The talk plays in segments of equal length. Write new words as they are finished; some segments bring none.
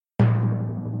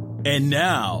And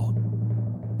now,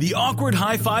 the Awkward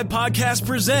High Five Podcast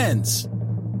presents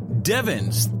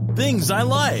Devin's Things I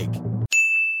Like.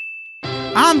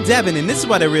 I'm Devin, and this is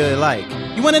what I really like.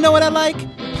 You want to know what I like?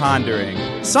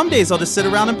 Pondering. Some days I'll just sit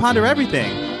around and ponder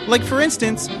everything. Like, for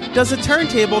instance, does a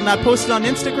turntable not posted on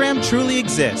Instagram truly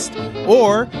exist?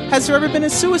 Or, has there ever been a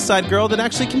suicide girl that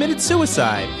actually committed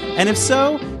suicide? And if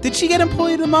so, did she get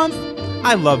Employee of the Month?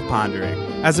 I love pondering.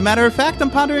 As a matter of fact, I'm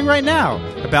pondering right now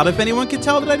about if anyone could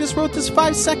tell that I just wrote this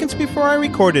 5 seconds before I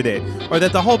recorded it, or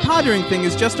that the whole pondering thing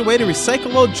is just a way to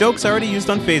recycle old jokes I already used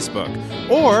on Facebook,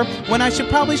 or when I should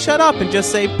probably shut up and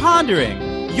just say,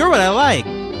 pondering, you're what I like.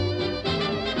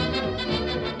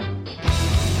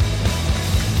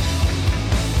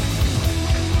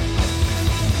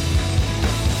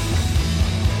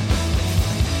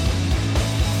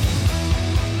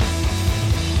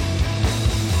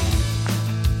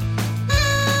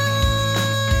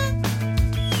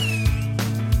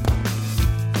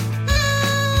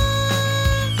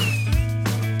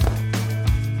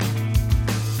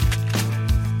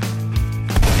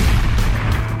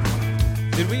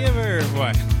 Did we ever,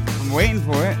 what? I'm waiting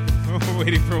for it.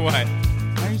 Waiting for what?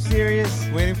 Are you serious?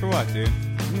 Waiting for what, dude?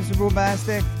 Mr.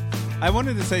 Boombastic? I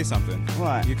wanted to say something.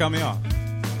 What? You cut me off.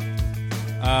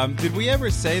 Did we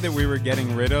ever say that we were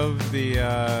getting rid of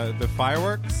the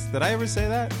fireworks? Did I ever say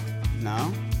that?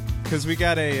 No. Because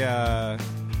I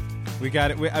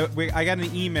got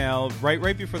an email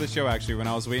right before the show. Actually, when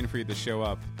I was waiting for you to show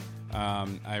up,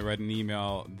 I read an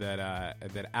email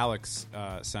that Alex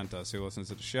sent us, who listens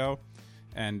to the show,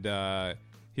 and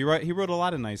he wrote a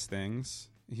lot of nice things.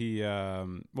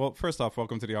 Well, first off,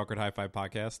 welcome to the Awkward High Five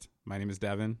Podcast. My name is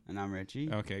Devin, And I'm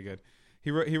Richie. Okay, good. He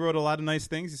wrote a lot of nice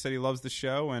things. He said he loves the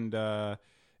show and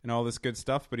all this good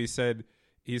stuff. But he said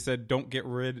please don't get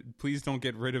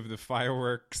rid of the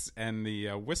fireworks and the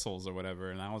whistles or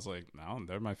whatever. And I was like, no,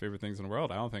 they're my favorite things in the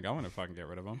world. I don't think I want to fucking get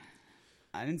rid of them.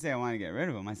 I didn't say I wanted to get rid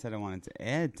of them. I said I wanted to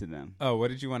add to them. Oh, what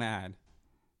did you want to add?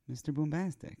 Mr.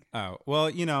 Boombastic. Oh, well,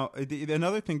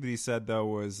 another thing that he said though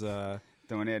was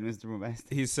Don't add Mr.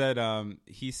 Boombastic.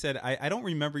 he said I don't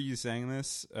remember you saying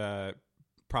this.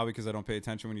 Probably because I don't pay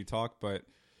attention when you talk, but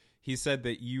he said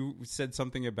that you said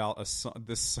something about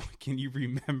this song. Can you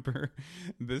remember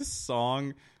this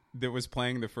song that was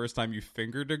playing the first time you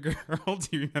fingered a girl? Do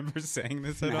you remember saying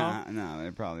this at all? No, I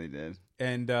probably did.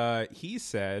 And he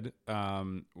said,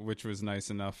 which was nice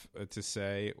enough to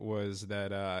say, was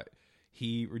that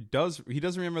he doesn't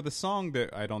remember the song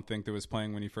that I don't think that was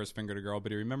playing when he first fingered a girl,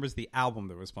 but he remembers the album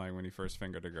that was playing when he first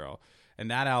fingered a girl.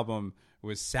 And that album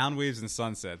was Sound Waves and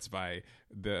Sunsets by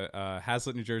the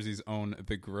Hazlitt, New Jersey's own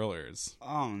The Grillers.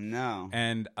 Oh, no.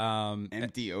 And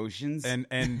Empty Oceans?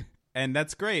 And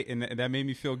that's great. And that made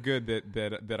me feel good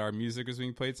that our music was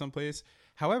being played someplace.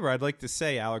 However, I'd like to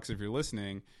say, Alex, if you're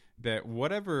listening, that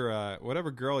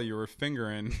whatever girl you were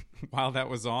fingering while that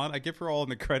was on, I give her all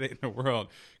the credit in the world.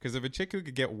 Because if a chick who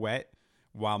could get wet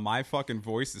while my fucking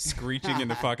voice is screeching in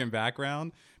the fucking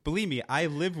background, believe me, I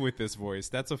live with this voice.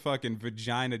 That's a fucking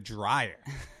vagina dryer.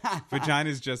 I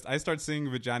start seeing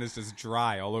vaginas just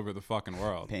dry all over the fucking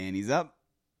world. Panties up.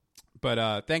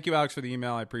 But thank you, Alex, for the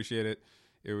email. I appreciate it.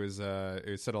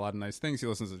 It said a lot of nice things. He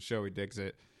listens to the show. He digs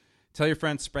it. Tell your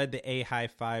friends, spread the A high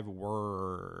five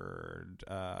word.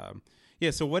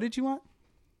 So what did you want?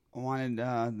 I wanted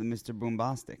the Mr.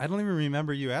 Boombastic. I don't even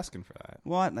remember you asking for that.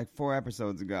 What? Like 4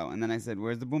 episodes ago. And then I said,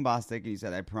 where's the Boombastic? And you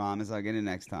said, I promise I'll get it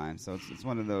next time. So it's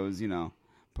one of those,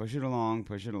 push it along.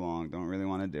 Don't really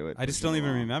want to do it. I just don't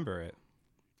even remember it.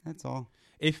 That's all.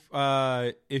 If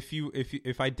I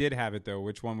did have it though,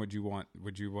 which one would you want?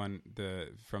 Would you want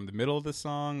from the middle of the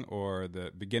song or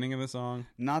the beginning of the song?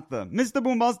 Not the Mr.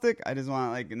 Boombastic. I just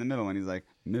want like in the middle when he's like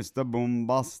Mr.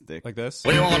 Boombastic. Like this?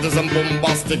 We want is a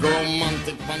bombastic,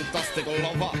 romantic, fantastic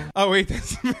lover. Oh wait,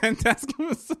 that's fantastic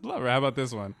lover. How about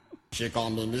this one? She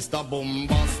call me Mr.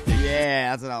 Bombastic.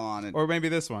 Yeah, that's what I wanted. Or maybe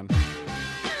this one.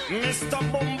 Mr.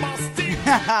 Bombastic.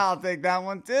 I'll take that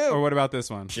one too. Or what about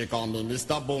this one? She call me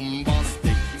Mr.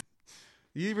 Bombastic.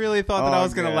 You really thought that I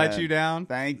was going to let you down?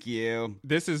 Thank you.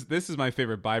 This is my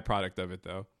favorite byproduct of it,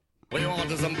 though. We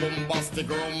want is a bombastic,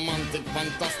 romantic,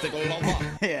 fantastic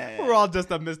lover. Yeah. We're all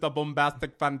just a Mr.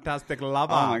 Bombastic, fantastic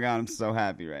lover. Oh my God, I'm so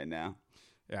happy right now.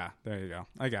 Yeah, there you go.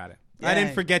 I got it. Yay. I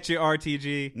didn't forget you,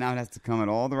 RTG. Now it has to come at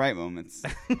all the right moments.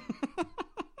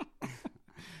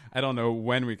 I don't know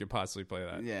when we could possibly play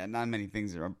that. Yeah, not many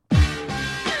things are.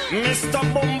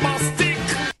 Mr. Bombastic.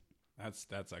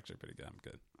 That's actually pretty damn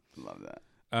good. Love that.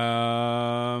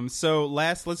 So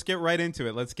let's get right into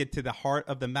it. Let's get to the heart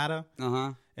of the matter.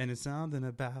 Uh-huh. And it's something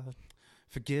about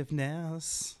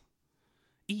forgiveness.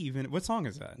 Even what song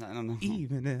is that? I don't know.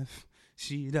 Even if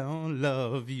She don't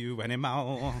love you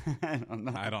anymore. I don't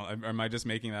know. Am I just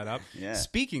making that up? Yeah.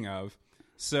 Speaking of,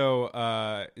 so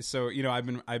you know,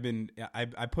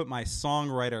 I put my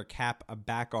songwriter cap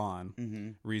back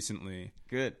on recently.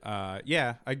 Good.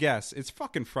 Yeah, I guess it's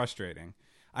fucking frustrating.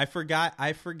 I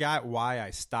forgot why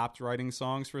I stopped writing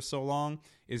songs for so long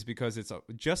is because it's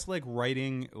just like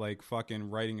writing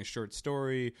a short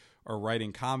story or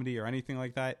writing comedy or anything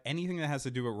like that. Anything that has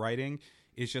to do with writing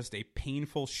is just a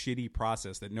painful, shitty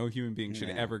process that no human being should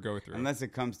ever go through. Unless it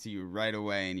comes to you right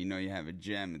away and you know you have a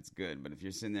gem, it's good. But if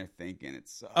you're sitting there thinking, it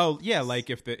sucks. Oh yeah, like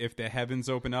if the heavens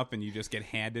open up and you just get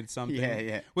handed something,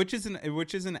 Yeah. which is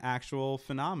an actual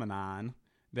phenomenon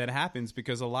that happens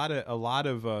because a lot of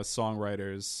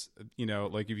songwriters, you know,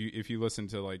 like if you listen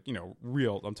to like, you know,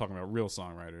 I'm talking about real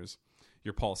songwriters,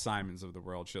 your Paul Simons of the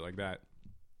world, shit like that.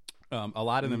 A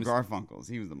lot of them Garfunkel's,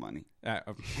 he was the money.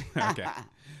 Okay.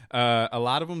 A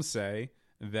lot of them say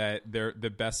that they're the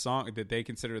best song that they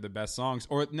consider the best songs,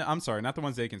 or no, I'm sorry, not the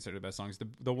ones they consider the best songs.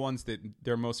 The ones that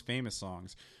their most famous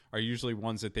songs are usually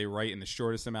ones that they write in the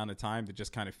shortest amount of time that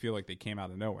just kind of feel like they came out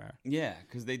of nowhere. Yeah,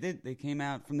 because they came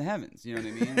out from the heavens. You know what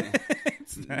I mean?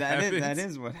 that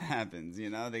is what happens. You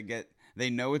know, they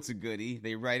know it's a goodie.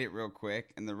 They write it real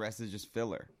quick, and the rest is just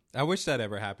filler. I wish that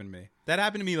ever happened to me. That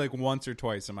happened to me like once or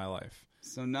twice in my life.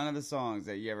 So none of the songs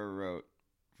that you ever wrote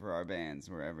for our bands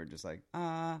were ever just like,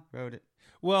 wrote it.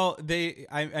 Well,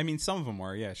 I mean, some of them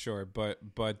were, yeah, sure,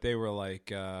 but they were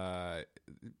like, but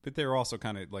they were also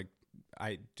kind of like,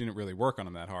 I didn't really work on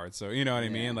them that hard, so you know what I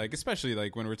mean? Like, especially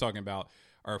like when we're talking about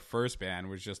our first band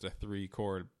was just a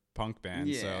 3-chord punk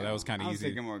band, so that was kind of easy. I was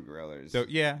thinking more Grillers. So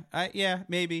yeah,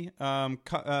 maybe.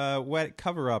 Wet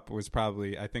Cover Up was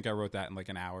probably, I think I wrote that in like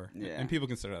an hour. Yeah. And people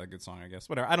consider that a good song, I guess.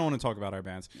 Whatever. I don't want to talk about our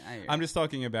bands. I'm just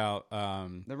talking about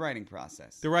the writing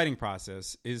process. The writing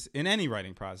process is, in any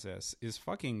writing process, is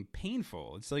fucking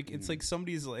painful. It's like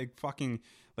somebody's like fucking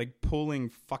like pulling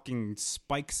fucking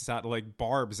spikes out, like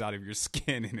barbs out of your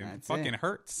skin, and it fucking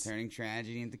hurts. Turning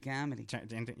tragedy into comedy.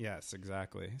 Yes,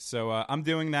 exactly. So I'm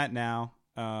doing that now.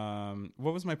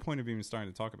 What was my point of even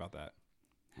starting to talk about that?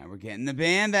 How we're getting the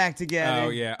band back together. Oh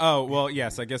yeah. Oh well,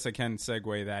 yes. I guess I can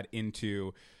segue that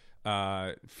into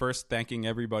first thanking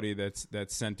everybody that's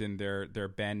sent in their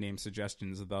band name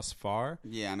suggestions thus far.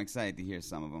 Yeah, I'm excited to hear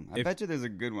some of them. I bet you there's a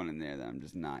good one in there that I'm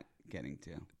just not getting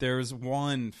to. There's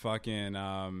one fucking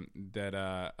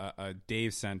that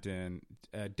Dave sent in.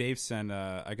 Dave sent.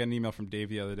 I got an email from Dave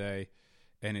the other day.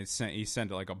 And he sent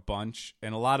like a bunch,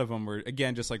 and a lot of them were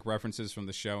again just like references from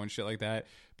the show and shit like that.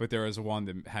 But there was one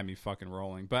that had me fucking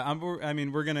rolling. But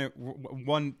we're gonna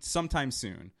one sometime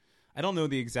soon. I don't know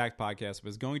the exact podcast, but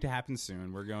it's going to happen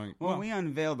soon. We're going. Well, we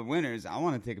unveil the winners. I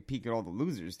want to take a peek at all the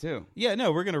losers too. Yeah,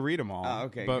 no, we're gonna read them all. Oh,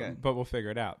 okay, but good. But we'll figure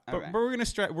it out. All right. But we're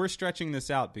gonna we're stretching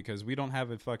this out because we don't have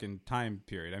a fucking time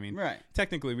period. I mean, right.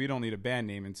 Technically, we don't need a band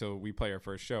name until we play our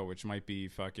first show, which might be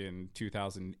fucking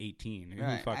 2018.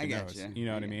 Right. Who fucking knows? You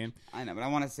know what I mean? I know, but I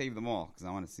want to save them all because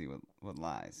I want to see what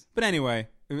lies. But anyway,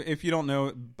 if you don't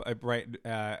know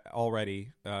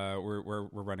already, we're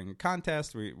running a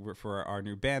contest we're for our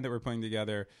new band that we're putting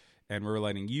together, and we're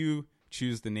letting you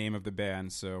choose the name of the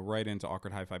band. So write into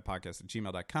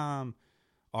awkwardhigh5podcast@gmail.com,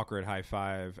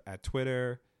 awkwardhigh5 at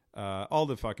Twitter, all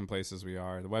the fucking places we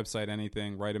are, the website,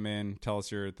 anything. Write them in. Tell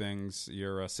us your things,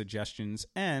 your suggestions,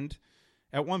 and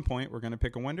at one point we're going to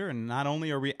pick a winner. And not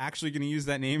only are we actually going to use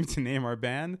that name to name our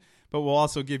band, but we'll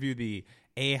also give you the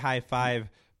A High Five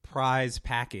prize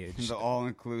package, The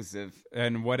all-inclusive.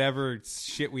 and whatever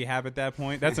shit we have at that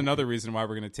point. That's another reason why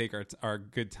we're going to take our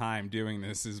good time doing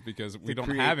this, is because we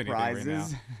don't have anything prizes.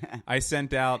 right now. I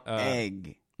sent out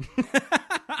Egg.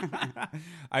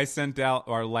 I sent out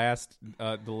our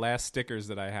the last stickers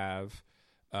that I have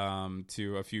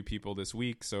to a few people this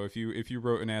week. So if you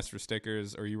wrote and asked for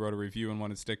stickers, or you wrote a review and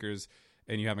wanted stickers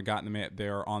and you haven't gotten them yet,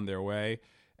 they're on their way.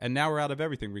 And now we're out of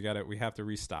everything. We have to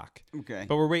restock. Okay.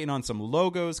 But we're waiting on some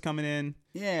logos coming in.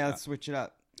 Yeah, let's switch it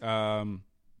up. Yeah,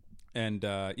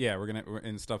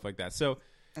 and stuff like that. So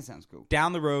That sounds cool.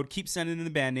 down the road, keep sending in the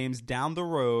band names. Down the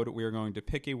road, we are going to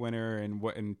pick a winner,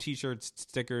 and t-shirts,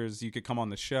 stickers. You could come on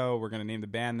the show. We're going to name the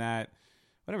band that.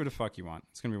 Whatever the fuck you want.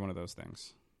 It's going to be one of those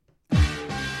things.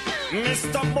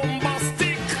 Mr.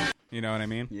 Bombastic. You know what I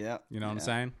mean? Yeah. You know what I'm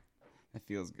saying? That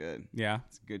feels good. Yeah.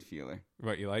 It's a good feeler.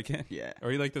 What, you like it? Yeah.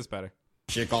 Or you like this better?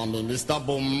 She call me Mr.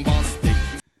 Bombastic.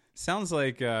 Sounds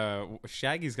like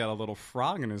Shaggy's got a little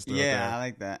frog in his throat. Yeah, there. I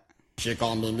like that. She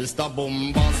call me Mr.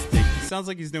 Bombastic. Sounds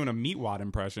like he's doing a Meatwad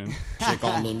impression. She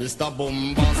call me Mr.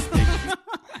 Bombastic.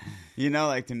 You know,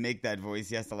 like, to make that voice,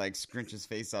 he has to, like, scrunch his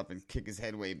face up and kick his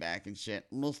head way back and shit.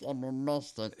 Mr.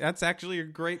 Bombastic. That's actually a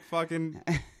great fucking...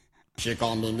 She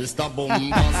call me Mr.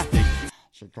 Bombastic.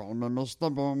 She called me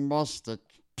Mr. Bombastic.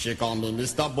 She call me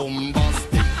Mr.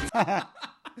 Bombastic.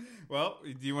 Well,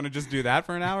 do you want to just do that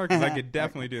for an hour? Because I could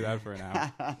definitely do that for an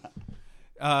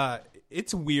hour.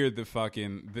 It's weird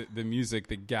the music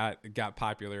that got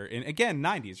popular and again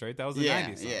 90s, right? That was the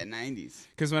 90s song. Yeah, 90s.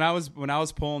 Because when I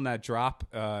was pulling that drop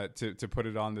to put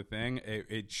it on the thing,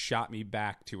 it shot me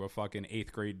back to a fucking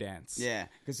 8th grade dance. Yeah,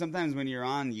 because sometimes when you're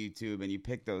on YouTube and you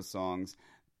pick those songs,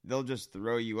 they'll just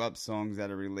throw you up songs that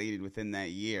are related within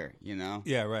that year, you know?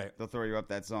 Yeah, right. They'll throw you up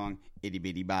that song, Itty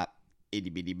Bitty Bop,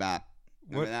 Itty Bitty Bop.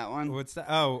 Remember that one? What's that?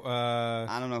 Oh,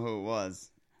 I don't know who it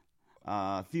was.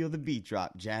 Feel the beat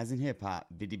drop, jazz and hip hop,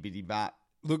 bitty bitty bop.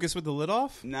 Lucas with the lid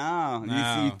off? No,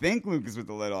 No. You think Lucas with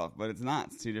the lid off, but it's not.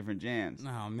 It's two different jams.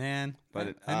 Oh man,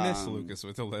 But I miss Lucas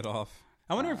with the lid off.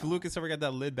 I wonder if Lucas ever got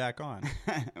that lid back on.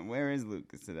 Where is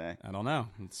Lucas today? I don't know.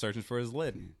 I'm searching for his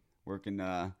lid. Working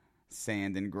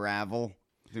sand and gravel,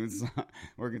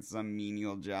 working some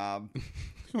menial job.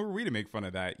 Who are we to make fun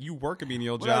of that? You work a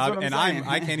menial Well, that's job, what I'm and saying.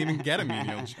 I can't even get a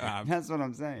menial job. That's what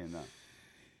I'm saying, though.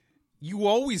 You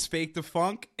always fake the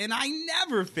funk, and I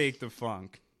never fake the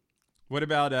funk. What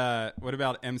about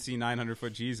MC 900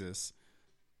 Foot Jesus?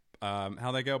 How'd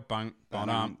that go?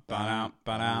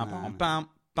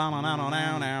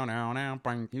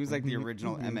 He was like the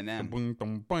original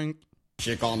Eminem.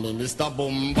 She call me Mr.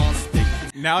 Bombastic.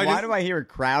 Now Why do I hear a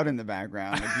crowd in the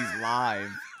background like he's live?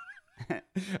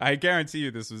 I guarantee you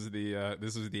this was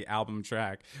the album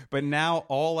track. But now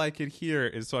all I could hear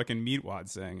is fucking Meatwad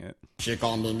saying it. She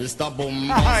call me Mr. Oh,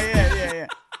 Bombastic. yeah.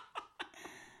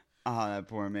 Oh, that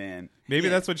poor man. Maybe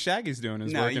Yeah. that's what Shaggy's doing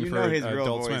is No, working you for know his real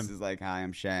Adult voice Swim. is like, hi,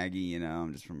 I'm Shaggy, you know,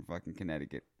 I'm just from fucking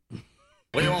Connecticut.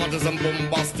 We want is some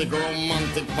bombastic,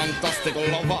 romantic, fantastic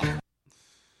lover.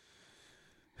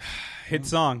 Hit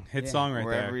song right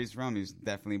Wherever there. he's from, he's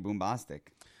definitely boombastic.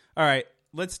 All right,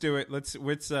 let's do it.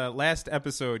 Last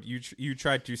episode you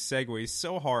tried to segue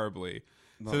so horribly.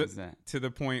 What was that? To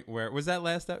the point where was that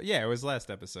last? Yeah, it was last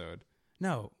episode.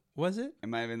 No, was it? It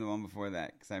might have been the one before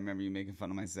that, because I remember you making fun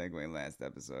of my segue last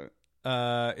episode.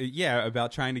 Yeah,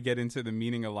 about trying to get into the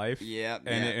meaning of life. Yep,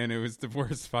 and it was the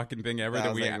worst fucking thing ever That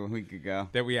that was we like a week ago.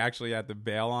 that we actually had to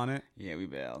bail on it. Yeah, we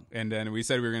bailed. And then we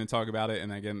said we were going to talk about it,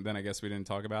 and then I guess we didn't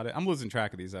talk about it. I'm losing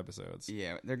track of these episodes.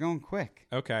 Yeah, they're going quick.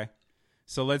 Okay.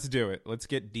 So let's do it. Let's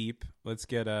get deep. Let's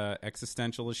get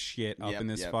existential as shit up in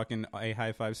this fucking A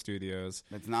High Five Studios.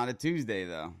 It's not a Tuesday,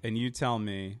 though. And you tell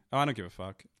me. Oh, I don't give a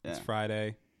fuck. It's Yeah.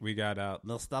 Friday. We got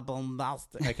Mr.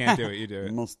 Bombastic. I can't do it. You do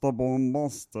it. Mr.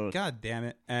 Bombastic. God damn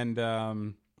it. And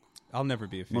I'll never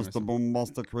be a famous. Mr.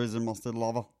 Bombastic, crazy mustard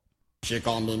lover. She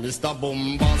call me Mr.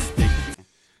 Bombastic.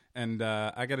 And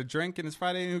I got a drink, and it's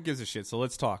Friday, and who gives a shit? So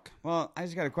let's talk. Well, I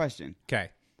just got a question.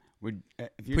 Okay. If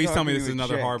you're Please tell me talking this to is a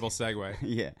another chick- horrible segue.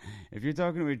 Yeah. If you're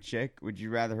talking to a chick, would you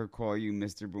rather her call you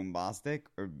Mr. Boombastic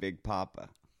or Big Papa?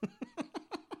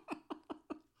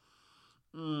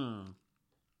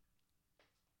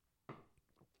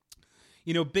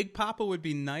 You know, Big Papa would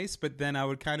be nice, but then I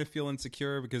would kind of feel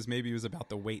insecure because maybe it was about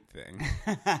the weight thing.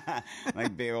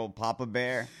 Like big old Papa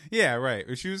Bear? Yeah, right.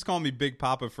 If she was calling me Big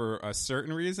Papa for a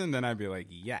certain reason, then I'd be like,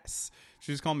 yes.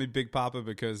 She was calling me Big Papa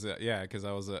because, because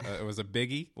I was it was a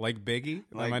Biggie, like Biggie.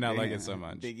 I might not like it so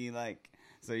much. Biggie like.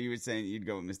 So you were saying you'd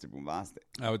go with Mr. Boombastic.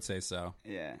 I would say so.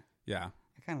 Yeah. Yeah.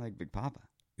 I kind of like Big Papa.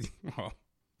 Well,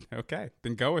 okay.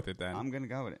 Then go with it then. I'm going to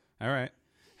go with it. All right.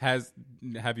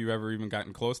 Have you ever even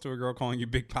gotten close to a girl calling you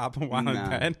Big Papa while in No,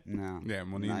 bed? no. Yeah,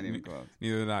 well, Not even close.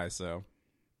 Neither did I, so.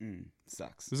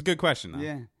 Sucks. It was a good question, though.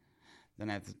 Yeah. Then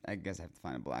I guess I have to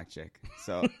find a black chick.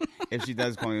 So if she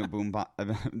does call me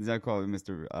does I call me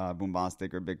Mr.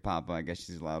 Boombastic or Big Papa, I guess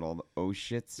she's allowed all the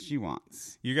shits she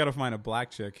wants. You got to find a black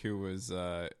chick who was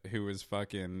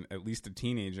fucking at least a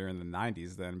teenager in the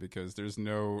 90s then, because there's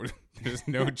no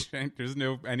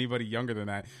anybody younger than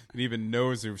that even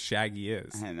knows who Shaggy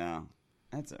is. I know.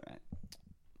 That's all right.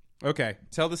 Okay,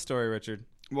 tell the story, Richard.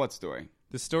 What story?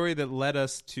 The story that led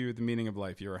us to the meaning of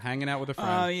life. You were hanging out with a friend.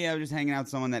 Oh, yeah, I was just hanging out with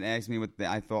someone that asked me what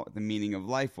I thought the meaning of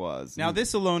life was. Now,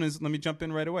 this alone is, let me jump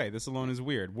in right away. This alone is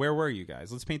weird. Where were you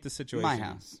guys? Let's paint the situation. My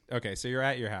house. Okay, so you're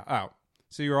at your house. Oh,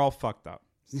 so you're all fucked up.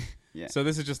 Yeah. So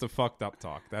this is just a fucked up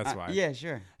talk. That's why. Yeah,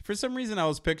 sure. For some reason, I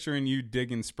was picturing you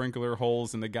digging sprinkler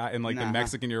holes, and the guy, and like the Nah.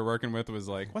 Mexican you're working with was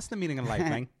like, "What's the meaning of life,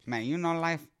 man? Man, you know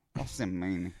life? What's the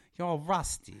meaning? You're all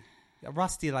rusty. You're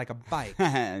rusty like a bike."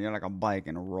 You're like a bike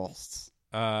in rusts.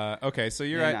 Okay, so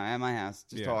you're at my house,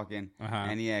 just Yeah. talking, Uh-huh.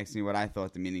 and he asked me what I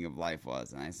thought the meaning of life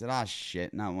was, and I said, "Ah,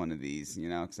 shit, not one of these,"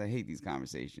 because I hate these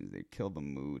conversations. They kill the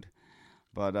mood.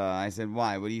 But I said,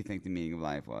 "Why? What do you think the meaning of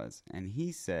life was?" And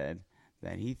he said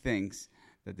that he thinks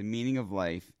that the meaning of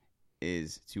life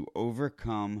is to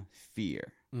overcome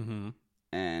fear. Mm-hmm.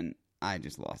 And I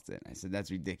just lost it. I said,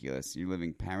 that's ridiculous. You're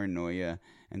living paranoia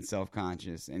and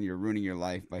self-conscious, and you're ruining your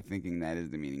life by thinking that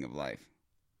is the meaning of life.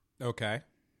 Okay.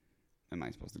 Am I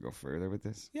supposed to go further with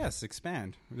this? Yes,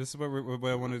 expand. This is what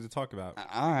I wanted to talk about.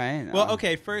 All right. Well,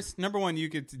 okay. First, number one,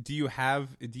 do you have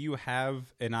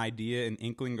an idea, an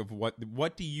inkling of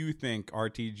what do you think,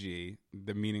 RTG,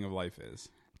 the meaning of life is?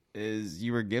 Is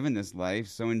you were given this life,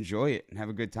 so enjoy it and have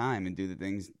a good time and do the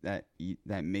things that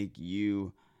make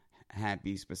you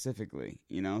happy specifically.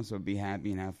 So be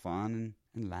happy and have fun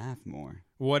and laugh more.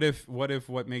 What if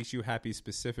what makes you happy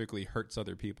specifically hurts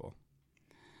other people?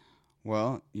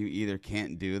 Well, you either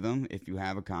can't do them if you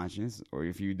have a conscience, or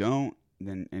if you don't,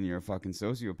 then and you're a fucking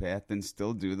sociopath, then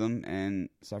still do them and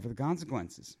suffer the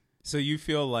consequences. So you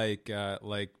feel like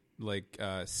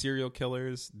serial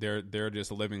killers, they're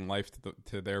just living life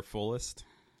to their fullest?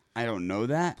 I don't know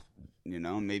that.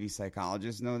 Maybe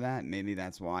psychologists know that. Maybe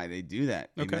that's why they do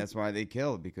that. Maybe that's why they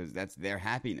kill, because that's their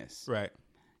happiness. Right.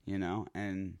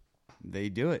 And they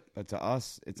do it. But to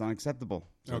us, it's unacceptable.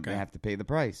 So Okay. they have to pay the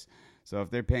price. So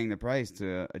if they're paying the price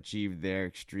to achieve their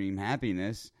extreme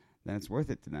happiness, then it's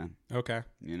worth it to them. Okay.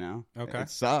 Okay. It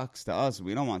sucks to us.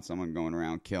 We don't want someone going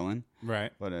around killing.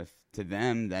 Right. But if to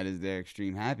them that is their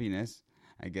extreme happiness,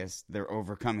 I guess they're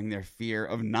overcoming their fear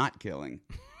of not killing.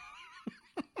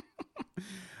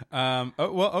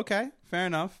 Okay. Fair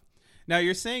enough. Now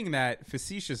you're saying that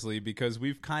facetiously because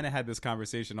we've kind of had this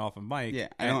conversation off of mic. Yeah,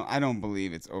 I don't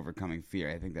believe it's overcoming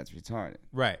fear. I think that's retarded.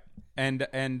 Right. And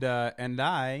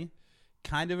I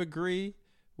kind of agree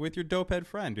with your dopehead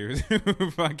friend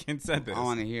who fucking said this. I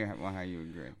want to hear how you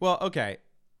agree. Well, okay.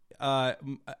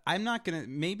 I'm not gonna.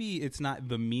 Maybe it's not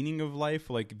the meaning of life,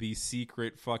 like the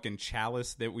secret fucking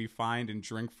chalice that we find and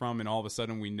drink from, and all of a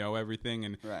sudden we know everything,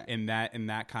 and Right. in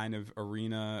that kind of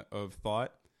arena of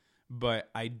thought. But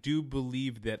I do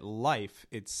believe that life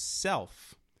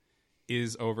itself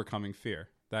is overcoming fear.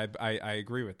 I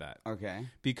agree with that. Okay.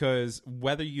 Because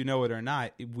whether you know it or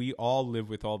not, we all live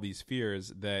with all these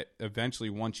fears that eventually,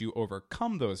 once you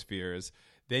overcome those fears,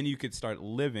 then you could start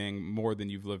living more than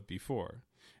you've lived before.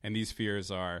 And these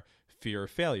fears are fear of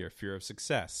failure, fear of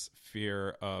success,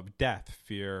 fear of death,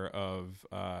 fear of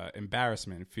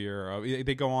embarrassment, fear of,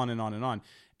 they go on and on and on.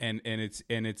 And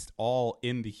it's all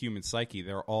in the human psyche.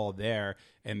 They're all there,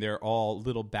 and they're all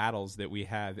little battles that we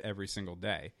have every single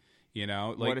day.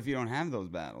 What if you don't have those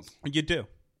battles? You do.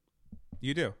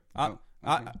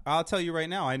 Okay. I'll tell you right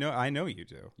now. I know you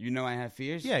do. I have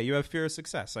fears? Yeah, you have fear of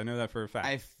success. I know that for a fact.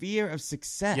 I have fear of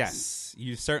success. Yes,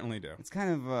 you certainly do. It's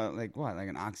kind of like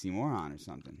an oxymoron or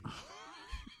something.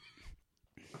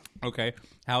 Okay,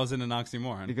 how is it an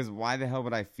oxymoron? Because why the hell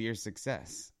would I fear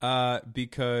success?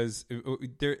 Because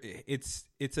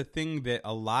it's a thing that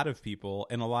a lot of people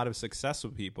and a lot of successful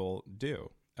people do.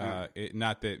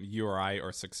 Not that you or I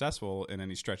are successful in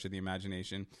any stretch of the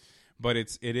imagination, but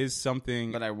it is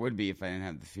something. But I would be if I didn't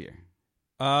have the fear.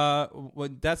 Well,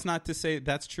 that's not to say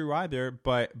that's true either.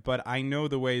 But I know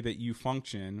the way that you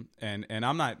function, and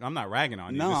I'm not ragging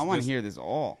on you. No, I want to hear this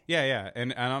all. Yeah,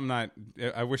 and I'm not.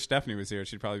 I wish Stephanie was here.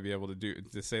 She'd probably be able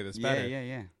to say this better.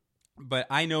 Yeah. But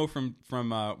I know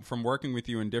from working with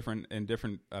you in different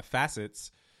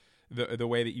facets, the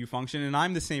way that you function, and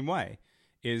I'm the same way.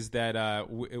 Is that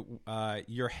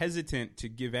you're hesitant to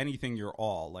give anything your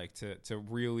all, like to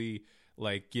really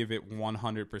like give it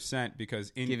 100%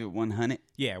 because give it 100.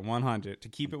 Yeah, 100 to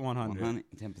keep it 100.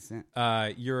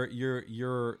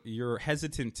 10%. You're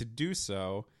hesitant to do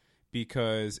so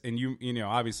because, and you know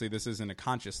obviously this isn't a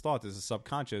conscious thought, this is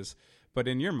subconscious, but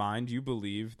in your mind you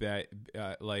believe that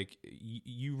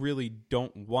you really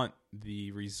don't want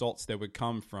the results that would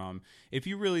come from if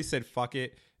you really said fuck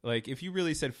it. Like, if you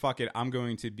really said, fuck it, I'm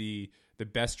going to be the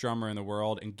best drummer in the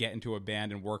world and get into a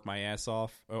band and work my ass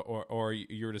off, or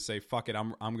you were to say, fuck it,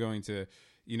 I'm going to,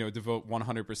 devote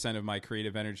 100% of my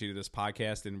creative energy to this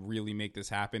podcast and really make this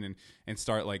happen and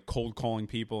start, like, cold calling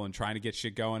people and trying to get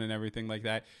shit going and everything like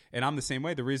that. And I'm the same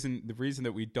way. The reason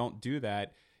that we don't do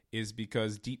that is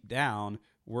because deep down,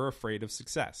 we're afraid of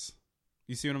success.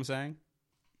 You see what I'm saying?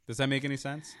 Does that make any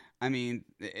sense? I mean,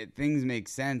 things make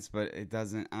sense, but it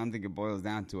doesn't. I don't think it boils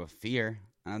down to a fear.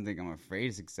 I don't think I'm afraid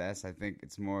of success. I think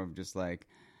it's more of just like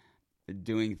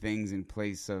doing things in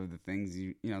place of the things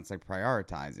it's like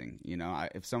prioritizing.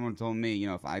 If someone told me,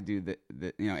 if I do the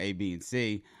A, B, and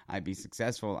C, I'd be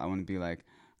successful. I wouldn't be like,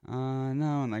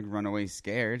 no, and like run away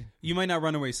scared. You might not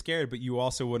run away scared, but you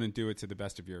also wouldn't do it to the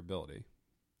best of your ability.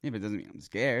 Yeah, but it doesn't mean I'm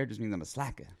scared. It just means I'm a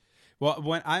slacker. Well,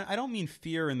 when I don't mean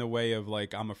fear in the way of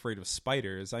like I'm afraid of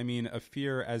spiders. I mean a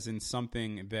fear as in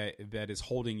something that is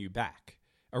holding you back.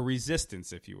 a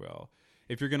resistance, if you will.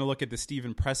 If you're going to look at the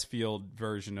Stephen Pressfield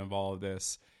version of all of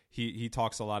this, he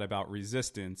talks a lot about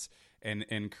resistance,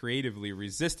 and creatively,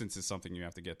 resistance is something you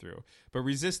have to get through. But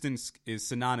resistance is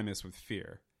synonymous with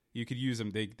fear. You could use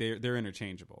them; they're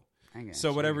interchangeable.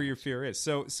 So whatever your fear is.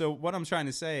 So what I'm trying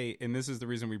to say, and this is the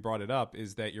reason we brought it up,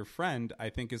 is that your friend, I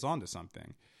think, is onto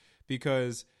something,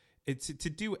 because it's to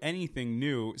do anything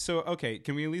new. So okay,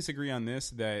 can we at least agree on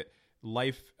this, that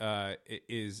life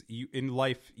in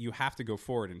life you have to go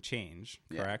forward and change,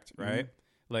 correct? Mm-hmm. Right?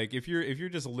 Like if you're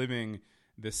just living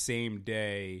the same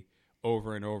day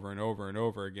over and over and over and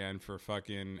over again for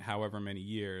fucking however many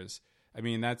years, I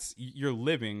mean, you're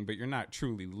living, but you're not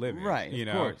truly living, right? You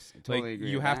know, of course, I totally agree.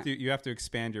 You have to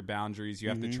expand your boundaries. You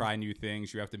have to try new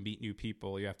things. You have to meet new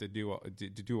people. You have to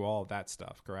do all of that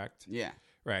stuff. Correct? Yeah.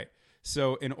 Right.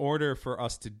 So, in order for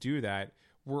us to do that,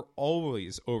 we're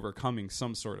always overcoming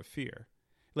some sort of fear.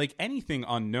 Like anything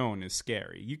unknown is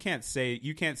scary. You can't say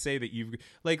that you've,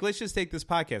 like, let's just take this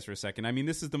podcast for a second. I mean,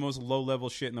 this is the most low level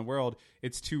shit in the world.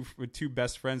 It's two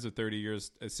best friends of 30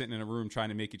 years sitting in a room trying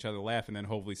to make each other laugh, and then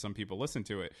hopefully some people listen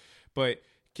to it. But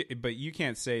you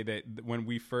can't say that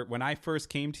when I first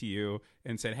came to you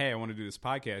and said, "Hey, I want to do this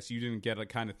podcast," you didn't get a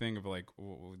kind of thing of like,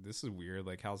 "Well, this is weird.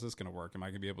 Like, how's this going to work? Am I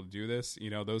going to be able to do this?" You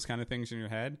know, those kind of things in your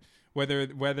head,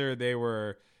 whether they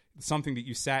were something that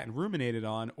you sat and ruminated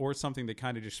on, or something that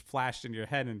kind of just flashed into your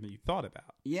head and you thought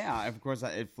about. Yeah, of course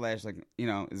it flashed, like, you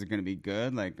know, is it going to be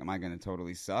good? Like, am I going to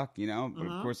totally suck? You know, but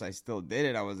of course I still did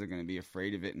it. I wasn't going to be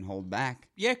afraid of it and hold back.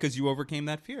 Yeah, because you overcame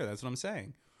that fear. That's what I'm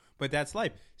saying. But that's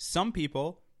life. Some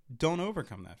people don't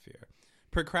overcome that fear.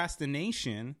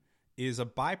 Procrastination is a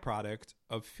byproduct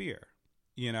of fear.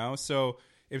 You know, so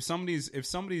if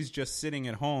somebody's just sitting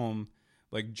at home,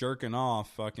 like jerking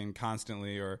off fucking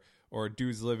constantly, or a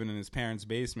dude's living in his parents'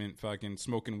 basement fucking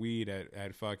smoking weed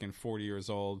at fucking 40 years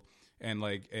old and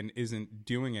isn't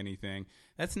doing anything,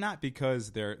 that's not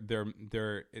because they're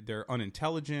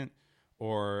unintelligent,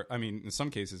 or, I mean, in some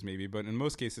cases maybe, but in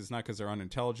most cases it's not because they're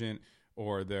unintelligent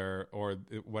or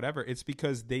whatever. It's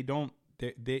because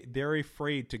they're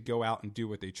afraid to go out and do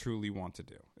what they truly want to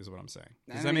do, is what I'm saying.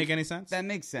 Does that make any sense? That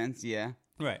makes sense, yeah.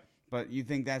 Right. But you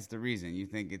think that's the reason? You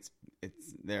think it's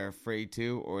they're afraid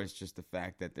to, or it's just the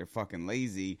fact that they're fucking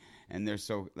lazy and they're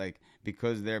so, like,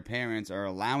 because their parents are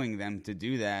allowing them to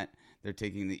do that, they're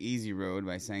taking the easy road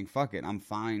by saying, fuck it, I'm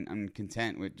fine, I'm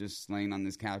content with just laying on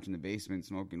this couch in the basement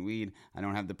smoking weed. I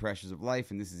don't have the pressures of life,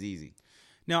 and this is easy.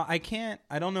 No, I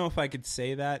don't know if I could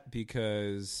say that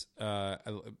because I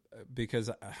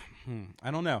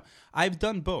don't know. I've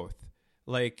done both.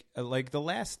 Like the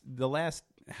last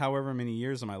however many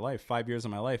years of my life, 5 years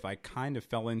of my life, I kind of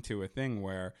fell into a thing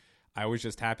where I was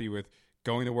just happy with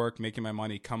going to work, making my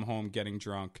money, come home, getting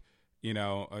drunk, you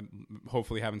know,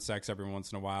 hopefully having sex every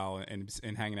once in a while, and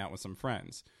hanging out with some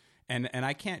friends. And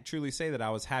I can't truly say that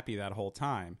I was happy that whole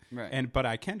time. Right. But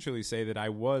I can truly say that I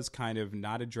was kind of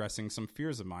not addressing some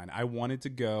fears of mine. I wanted to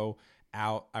go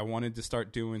out. I wanted to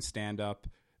start doing stand-up.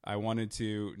 I wanted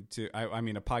to I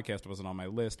mean, a podcast wasn't on my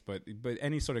list, but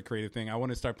any sort of creative thing. I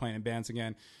wanted to start playing in bands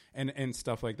again and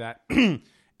stuff like that.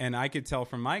 And I could tell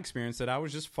from my experience that I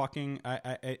was just fucking.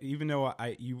 I even though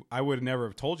I would never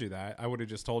have told you that. I would have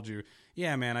just told you,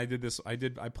 yeah, man, I did this. I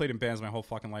played in bands my whole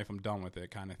fucking life. I'm done with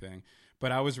it, kind of thing.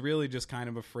 But I was really just kind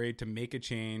of afraid to make a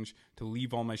change, to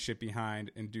leave all my shit behind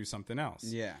and do something else.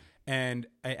 Yeah. And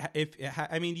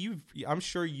I'm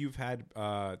sure you've had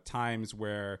times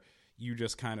where you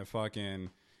just kind of fucking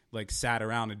like sat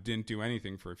around and didn't do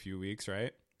anything for a few weeks,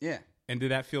 right? Yeah. And did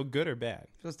that feel good or bad?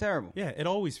 Feels terrible. Yeah, it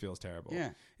always feels terrible.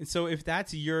 Yeah. And so if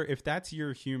that's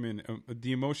your human,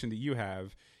 the emotion that you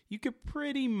have, you could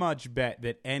pretty much bet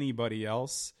that anybody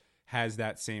else has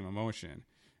that same emotion.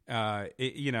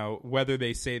 You know, whether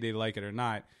they say they like it or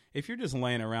not, if you're just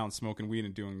laying around smoking weed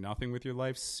and doing nothing with your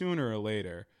life, sooner or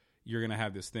later, you're going to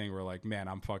have this thing where, like, man,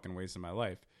 I'm fucking wasting my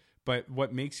life. But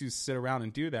what makes you sit around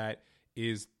and do that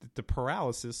is the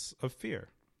paralysis of fear.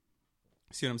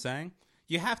 See what I'm saying?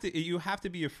 You have to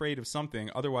be afraid of something,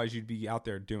 otherwise you'd be out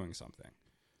there doing something.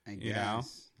 I guess. You know?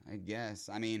 I guess.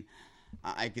 I mean,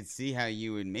 I could see how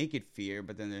you would make it fear,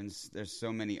 but then there's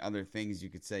so many other things you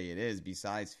could say it is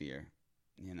besides fear.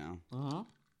 You know? Uh-huh.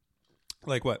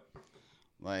 Like what?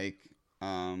 Like,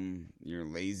 you're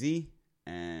lazy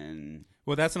and...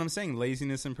 Well, that's what I'm saying.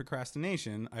 Laziness and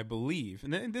procrastination, I believe.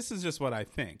 And this is just what I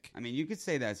think. I mean, you could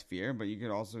say that's fear, but you could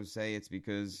also say it's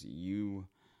because you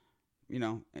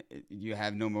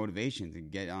have no motivation to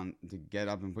get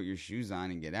up and put your shoes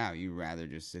on and get out. You'd rather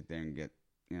just sit there and get,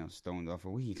 stoned off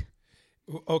of weed.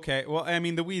 Okay, well, I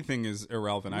mean, the weed thing is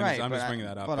irrelevant. I'm just bringing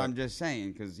that up. But I'm just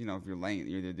saying, because, you know, if you're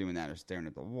either doing that or staring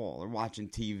at the wall or watching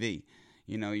TV,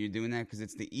 you know, you're doing that because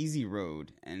it's the easy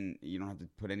road and you don't have to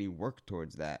put any work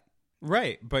towards that.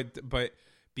 Right, but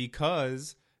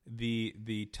because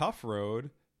the tough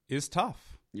road is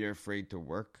tough. You're afraid to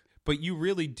work. But you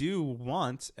really do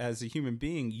want, as a human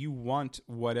being, you want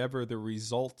whatever the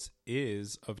result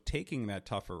is of taking that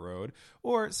tougher road.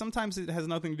 Or sometimes it has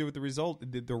nothing to do with the result.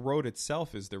 The road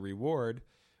itself is the reward,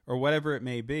 or whatever it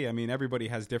may be. I mean, everybody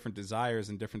has different desires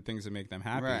and different things that make them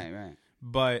happy. Right.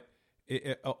 But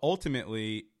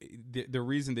ultimately, the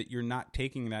reason that you're not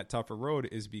taking that tougher road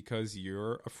is because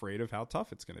you're afraid of how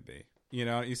tough it's going to be. You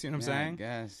know, you see what I'm saying? I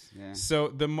guess, yeah. So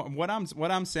what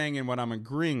I'm saying and what I'm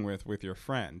agreeing with your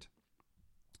friend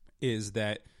is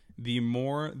that the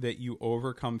more that you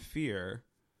overcome fear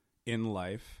in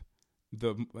life,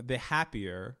 the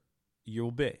happier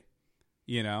you'll be.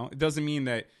 You know, it doesn't mean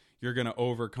that you're going to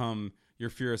overcome your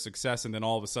fear of success and then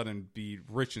all of a sudden be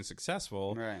rich and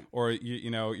successful, right? Or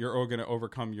you're going to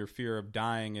overcome your fear of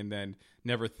dying and then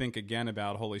never think again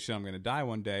about, holy shit, I'm going to die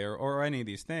one day, or any of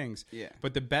these things. Yeah.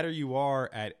 But the better you are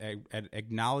at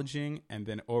acknowledging and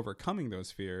then overcoming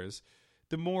those fears,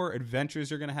 the more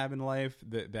adventures you're going to have in life,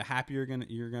 the happier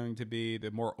you're going to be, the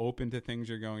more open to things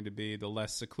you're going to be, the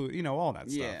less secluded, you know, all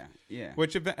that stuff. Yeah.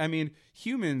 Which, I mean,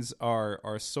 humans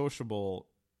are sociable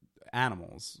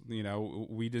animals. You know,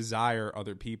 we desire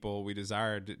other people. We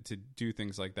desire to do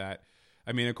things like that.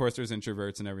 I mean, of course, there's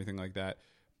introverts and everything like that.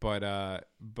 But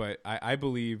I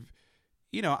believe,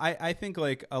 you know, I think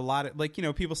like a lot of, like, you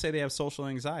know, people say they have social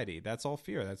anxiety. That's all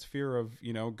fear. That's fear of,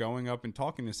 you know, going up and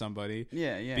talking to somebody.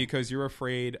 Yeah. Because you're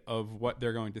afraid of what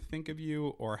they're going to think of you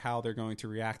or how they're going to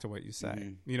react to what you say.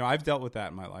 Mm-hmm. You know, I've dealt with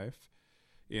that in my life.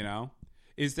 You know,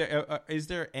 is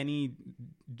there any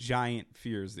giant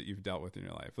fears that you've dealt with in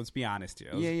your life? Let's be honest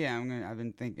here. Yeah. I've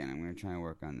been thinking. I'm gonna try and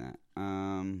work on that.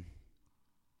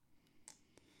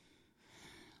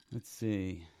 Let's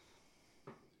see.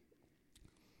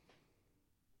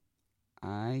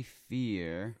 I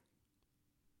fear.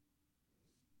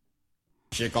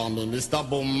 She call me Mr.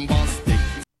 Bombastic.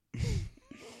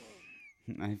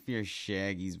 I fear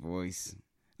Shaggy's voice.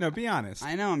 No, be honest.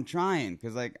 I know, I'm trying,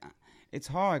 because, like, it's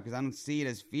hard, because I don't see it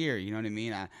as fear, you know what I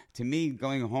mean? To me,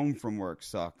 going home from work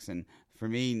sucks, and for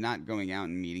me, not going out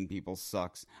and meeting people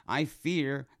sucks. I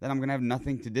fear that I'm going to have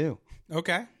nothing to do.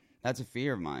 Okay. That's a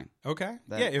fear of mine. Okay.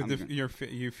 That Yeah,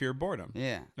 you fear boredom.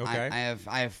 Yeah. Okay. I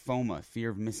have FOMA,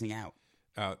 fear of missing out.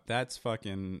 That's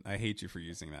fucking... I hate you for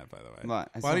using that, by the way.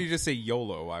 What? Why don't you just say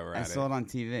YOLO while we're at it? I saw it on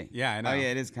TV. Yeah, I know. Oh, yeah,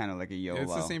 it is kind of like a YOLO.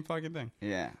 It's the same fucking thing.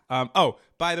 Yeah. Oh,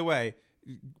 by the way,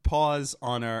 pause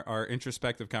on our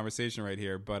introspective conversation right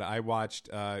here, but I watched...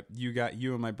 you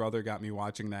and my brother got me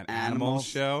watching that Animals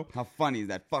show. How funny is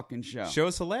that fucking show?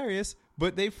 Show's hilarious,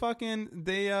 but they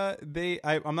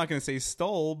I'm not going to say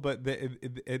stole, but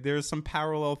there's some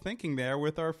parallel thinking there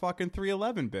with our fucking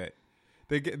 311 bit.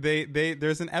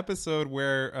 There's an episode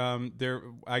where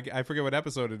I forget what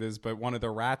episode it is, but one of the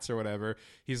rats or whatever,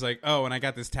 he's like, oh, and I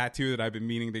got this tattoo that I've been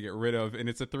meaning to get rid of, and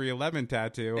it's a 311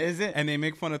 tattoo. Is it? And they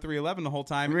make fun of 311 the whole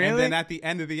time. Really? And then at the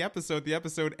end of the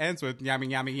episode ends with yummy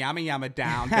yummy yummy yummy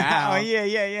down down. Oh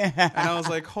yeah. And I was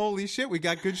like, holy shit, we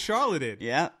got good Charlotte.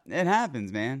 Yeah, it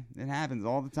happens, man. It happens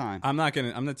all the time. I'm not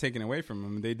taking away from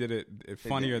them. They did it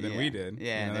funnier than we did.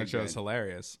 Yeah, you know, that show's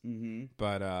hilarious. Mm-hmm.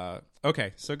 But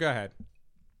okay, so go ahead.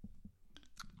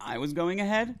 I was going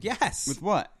ahead? Yes. With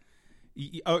what?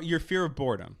 Your fear of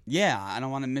boredom. Yeah, I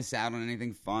don't want to miss out on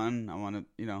anything fun. I want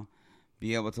to,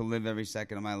 be able to live every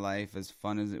second of my life as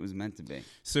fun as it was meant to be.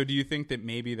 So do you think that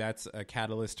maybe that's a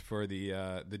catalyst for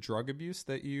the drug abuse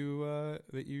that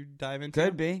you dive into?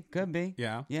 Could be.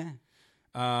 Yeah. Yeah.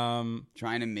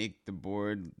 Trying to make the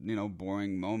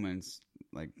boring moments,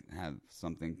 like, have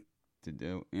something to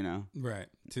do, Right.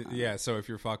 So if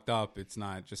you're fucked up, it's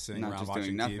not just sitting around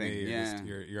watching TV. Yeah.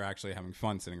 You're actually having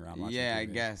fun sitting around watching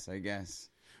TV. Yeah, I guess.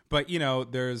 But,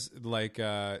 there's like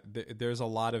there's a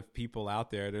lot of people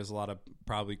out there. There's a lot of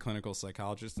probably clinical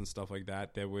psychologists and stuff like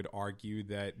that would argue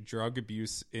that drug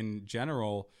abuse in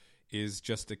general is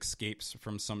just escapes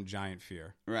from some giant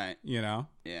fear. Right. Yeah.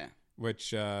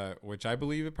 Which I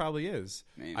believe it probably is.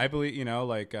 Maybe. I believe,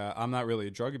 I'm not really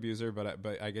a drug abuser,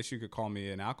 but I guess you could call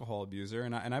me an alcohol abuser,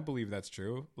 and I believe that's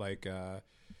true. Like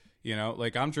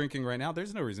I'm drinking right now.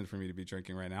 There's no reason for me to be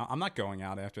drinking right now. I'm not going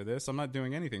out after this. I'm not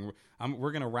doing anything.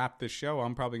 We're gonna wrap this show.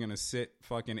 I'm probably gonna sit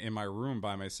fucking in my room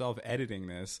by myself editing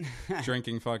this,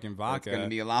 drinking fucking vodka. It's gonna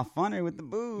be a lot funner with the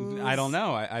booze. I don't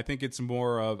know. I think it's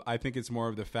more of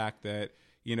the fact that,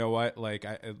 you know what, like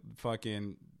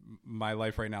fucking my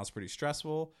life right now is pretty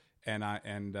stressful, and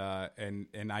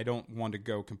I don't want to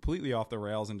go completely off the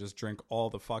rails and just drink all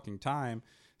the fucking time.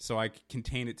 So I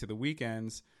contain it to the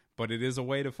weekends, but it is a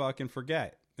way to fucking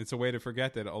forget. It's a way to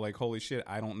forget that, like, holy shit,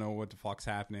 I don't know what the fuck's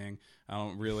happening. I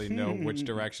don't really know which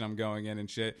direction I'm going in and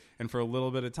shit. And for a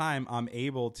little bit of time, I'm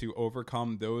able to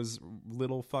overcome those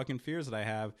little fucking fears that I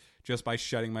have just by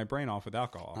shutting my brain off with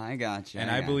alcohol. I got you. And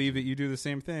I believe that you do the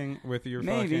same thing with your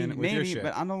your shit.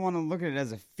 But I don't want to look at it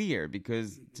as a fear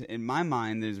because in my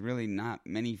mind, there's really not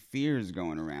many fears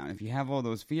going around. If you have all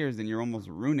those fears, then you're almost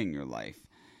ruining your life.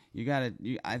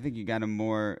 I think you gotta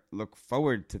more look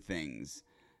forward to things,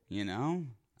 you know?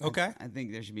 Okay. I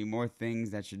think there should be more things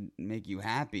that should make you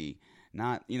happy.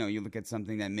 Not, you look at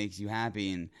something that makes you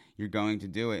happy and you're going to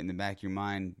do it in the back of your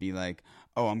mind, be like,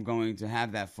 oh, I'm going to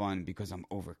have that fun because I'm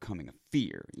overcoming a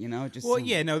fear,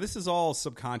 this is all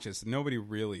subconscious. Nobody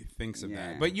really thinks of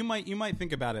that. But you might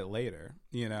think about it later,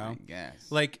 I guess.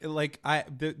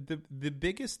 The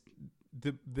biggest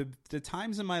the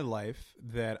times in my life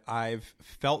that I've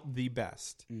felt the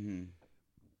best. Mm-hmm.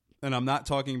 And I'm not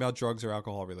talking about drugs or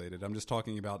alcohol related. I'm just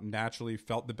talking about naturally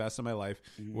felt the best in my life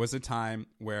was a time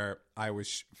where I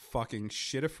was fucking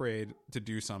shit afraid to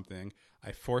do something.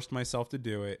 I forced myself to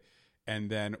do it.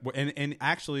 And then, and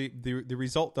actually the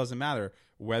result doesn't matter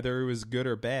whether it was good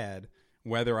or bad,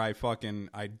 whether I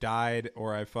died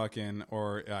or I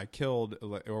killed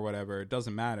or whatever. It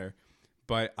doesn't matter.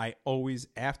 But I always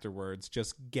afterwards,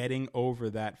 just getting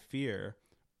over that fear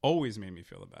always made me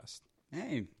feel the best.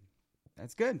 Hey,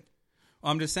 that's good.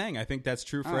 I'm just saying, I think that's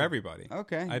true for everybody.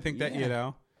 Okay. I think that,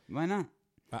 Why not?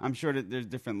 I'm sure that there's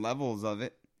different levels of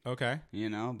it. Okay.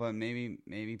 But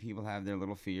maybe people have their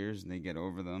little fears and they get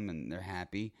over them and they're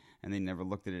happy and they never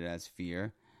looked at it as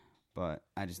fear. But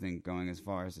I just think going as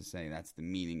far as to say that's the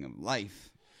meaning of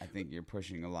life, I think you're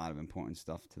pushing a lot of important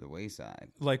stuff to the wayside.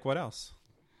 Like what else?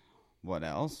 What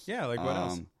else? Yeah, like what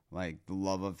else? Like the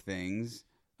love of things.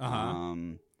 Uh-huh.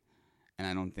 And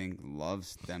I don't think love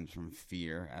stems from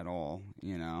fear at all,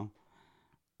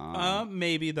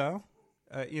 Maybe, though.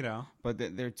 But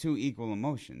they're two equal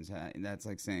emotions. That's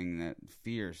like saying that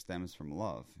fear stems from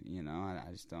love,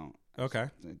 I just don't.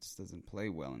 Okay. It just doesn't play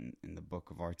well in the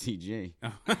book of RTG.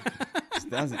 It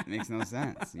just doesn't. It makes no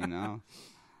sense,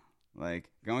 Like,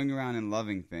 going around and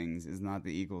loving things is not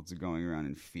the equal to going around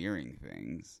and fearing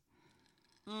things.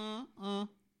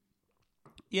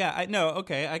 Yeah, I know.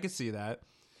 Okay, I can see that.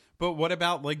 But what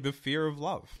about, like, the fear of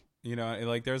love?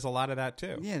 There's a lot of that,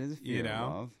 too. Yeah, there's a fear of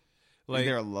love. Like, is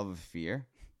there a love of fear?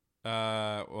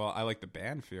 Well, I like the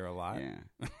band Fear a lot.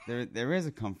 Yeah. There is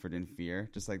a comfort in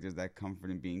fear, just like there's that comfort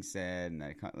in being sad, and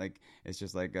that, it's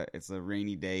just like it's a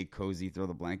rainy day, cozy, throw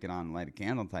the blanket on and light a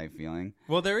candle type feeling.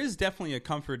 Well, there is definitely a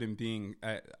comfort in being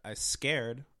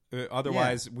scared.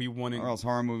 Otherwise, we wouldn't. Or else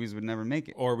horror movies would never make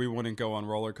it. Or we wouldn't go on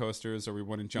roller coasters, or we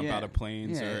wouldn't jump out of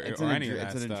planes, or any of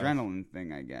that stuff. It's an adrenaline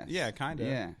thing, I guess. Yeah, kind of.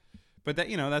 Yeah. But that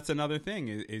that's another thing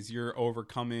is you're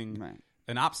overcoming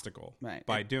an obstacle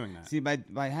by doing that. See,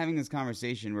 by having this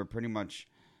conversation, we're pretty much,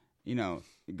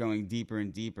 going deeper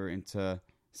and deeper into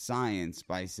science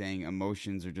by saying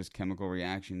emotions are just chemical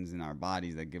reactions in our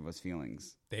bodies that give us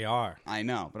feelings. They are. I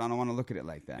know, but I don't want to look at it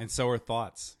like that. And so are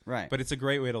thoughts. Right. But it's a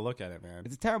great way to look at it, man.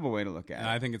 It's a terrible way to look at it.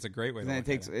 I think it's a great way to look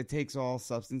at it. It takes all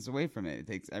substance away from it. It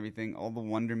takes everything, all the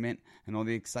wonderment and all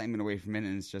the excitement away from it.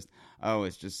 And it's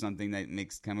just something that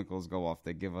makes chemicals go off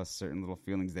that give us certain little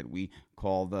feelings that we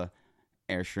call the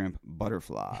air shrimp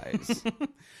butterflies.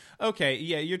 Okay,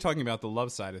 yeah, you're talking about the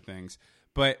love side of things.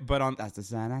 But on that's the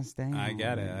side I stay on. I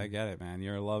get it, man.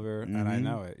 You're a lover, and I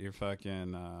know it. You're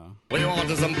fucking. We want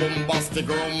some bombastic,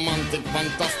 romantic,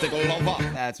 fantastic lover.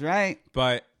 That's right.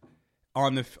 But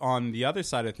on the other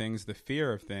side of things, the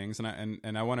fear of things,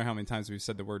 and I wonder how many times we've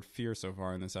said the word fear so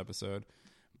far in this episode.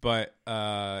 But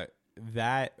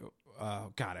that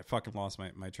God, I fucking lost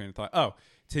my train of thought. Oh,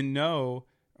 to know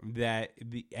that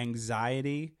the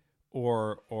anxiety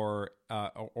or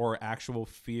actual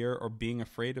fear or being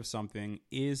afraid of something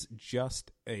is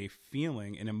just a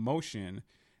feeling, an emotion,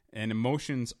 and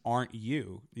emotions aren't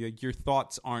you. Your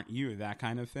thoughts aren't you, that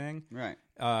kind of thing. Right.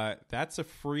 That's a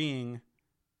freeing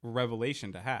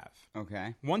revelation to have.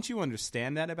 Okay. Once you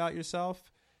understand that about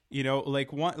yourself, like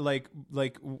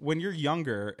when you're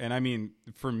younger, and I mean,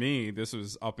 for me, this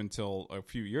was up until a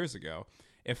few years ago,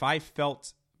 if I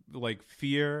felt like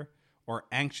fear or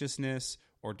anxiousness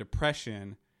or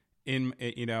depression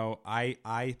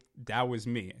I that was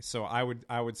me. So I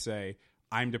would say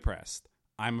I'm depressed,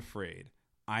 I'm afraid,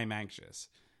 I'm anxious.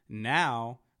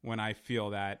 Now when I feel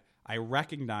that, I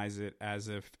recognize it as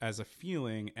a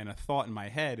feeling and a thought in my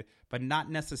head, but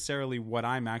not necessarily what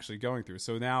I'm actually going through.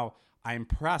 So now I'm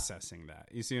processing that.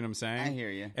 You see what I'm saying? I hear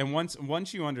you. And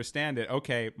once you understand it,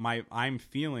 okay, I'm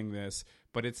feeling this,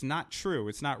 but it's not true.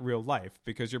 It's not real life,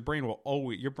 because your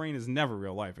brain is never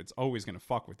real life. It's always going to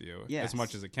fuck with you as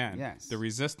much as it can. Yes. The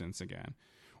resistance again.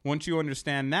 Once you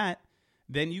understand that,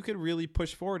 then you could really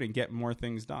push forward and get more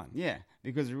things done. Yeah,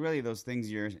 because really those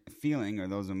things you're feeling or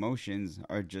those emotions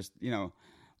are just,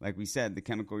 like we said, the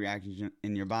chemical reactions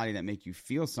in your body that make you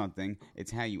feel something.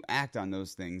 It's how you act on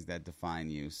those things that define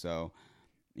you. So,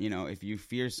 if you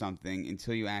fear something,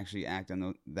 until you actually act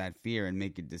on that fear and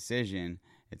make a decision,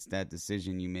 it's that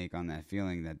decision you make on that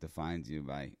feeling that defines you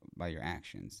by your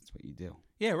actions. It's what you do.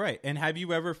 Yeah, right. And have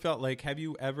you ever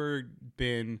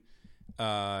been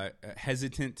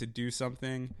hesitant to do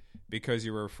something because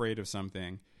you were afraid of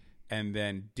something and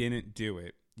then didn't do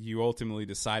it? You ultimately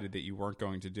decided that you weren't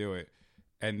going to do it.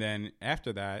 And then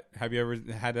after that, have you ever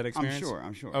had that experience?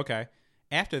 I'm sure. Okay.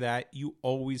 After that, you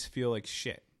always feel like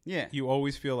shit. Yeah. You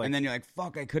always feel like... And then you're like,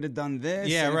 fuck, I could have done this.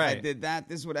 Yeah, and right. If I did that,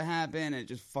 this would have happened. And it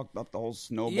just fucked up the whole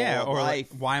snowball of or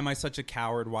life. like, why am I such a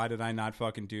coward? Why did I not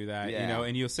fucking do that? Yeah.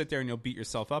 And you'll sit there and you'll beat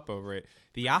yourself up over it.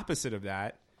 The opposite of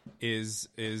that is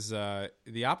if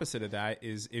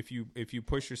you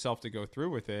push yourself to go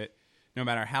through with it, no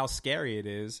matter how scary it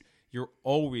is, you're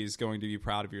always going to be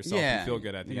proud of yourself and feel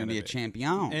good at the end of it. You're going to be a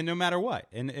champion. And no matter what.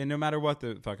 And no matter what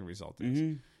the fucking result is.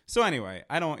 Mm-hmm. So anyway,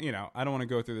 I don't want to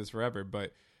go through this forever,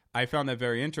 but I found that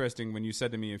very interesting when you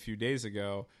said to me a few days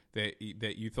ago that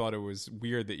you thought it was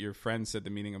weird that your friend said the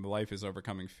meaning of life is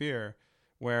overcoming fear,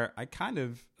 where I kind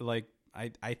of like,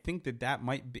 I think that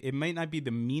it might not be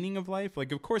the meaning of life.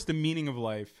 Like, of course, the meaning of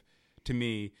life to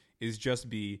me is just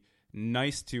be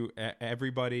nice to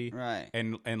everybody, right,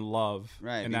 and love,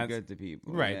 right, and be good to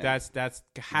people, right. Yeah. That's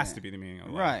has to be the meaning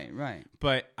of Right, life, right.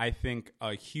 But I think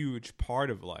a huge part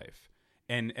of life,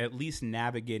 and at least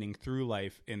navigating through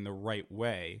life in the right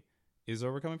way, is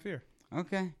overcoming fear.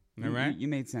 Okay, all right. You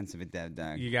made sense of it, Doug.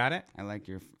 You got it. I like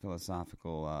your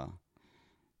philosophical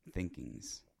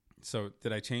thinkings. So,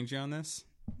 did I change you on this?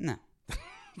 No.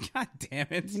 God damn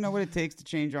it! You know what it takes to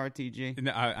change RTG?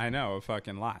 No, I know, a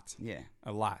fucking lot. Yeah,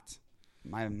 a lot.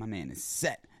 My man is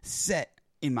set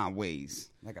in my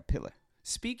ways like a pillar.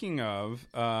 Speaking of,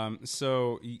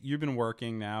 so you've been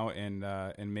working now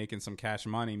and making some cash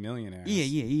money, millionaires.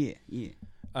 Yeah.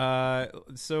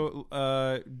 So,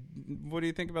 what do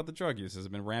you think about the drug use? Has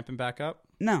it been ramping back up?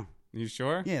 No. You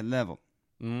sure? Yeah, level.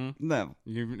 Mm-hmm. Level.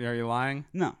 Are you lying?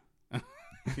 No.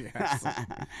 Yes.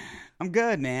 I'm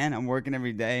good, man. I'm working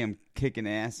every day. I'm kicking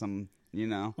ass.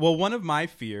 Well, one of my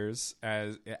fears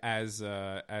as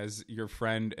your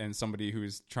friend and somebody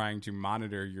who's trying to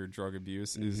monitor your drug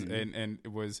abuse is, and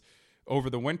it was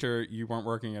over the winter you weren't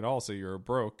working at all, so you were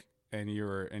broke and you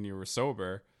were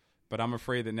sober. But I'm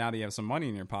afraid that now that you have some money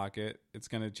in your pocket, it's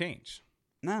going to change.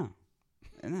 No,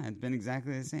 it's been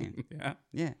exactly the same.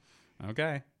 Yeah.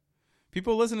 Okay.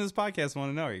 People listen to this podcast want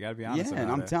to know. You got to be honest about it.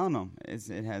 Yeah, and I'm telling them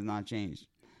it has not changed.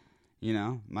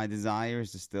 My desire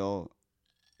is to still,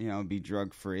 be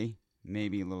drug free.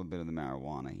 Maybe a little bit of the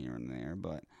marijuana here and there,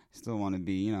 but still want to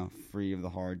be, free of the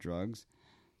hard drugs.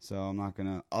 So I'm not going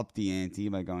to up the ante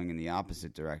by going in the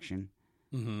opposite direction.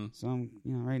 Mm-hmm. So I'm,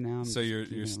 right now. So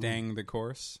you're staying the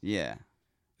course. Yeah,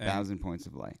 1,000 points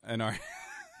of light. And are.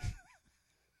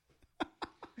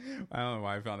 I don't know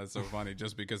why I found that so funny,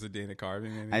 just because of Dana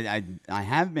Carvey, maybe? I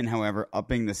have been, however,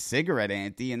 upping the cigarette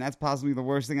ante, and that's possibly the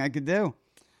worst thing I could do.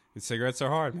 The cigarettes are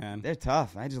hard, man. They're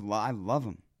tough. I love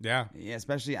them. Yeah. Yeah,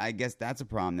 especially, I guess that's a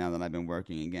problem now that I've been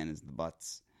working again, is the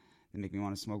butts. They make me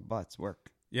want to smoke butts.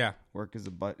 Work. Yeah. Work is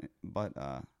a butt.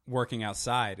 Working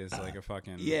outside is like a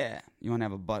fucking... Yeah. You want to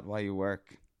have a butt while you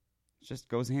work. It just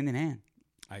goes hand in hand.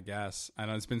 I guess. I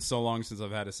know it's been so long since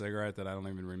I've had a cigarette that I don't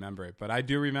even remember it. But I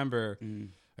do remember...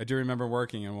 I do remember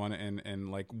working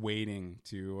and like waiting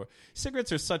to.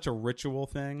 Cigarettes are such a ritual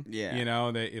thing. Yeah.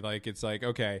 It's like,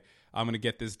 okay, I'm going to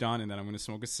get this done and then I'm going to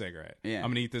smoke a cigarette. Yeah. I'm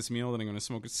going to eat this meal, then I'm going to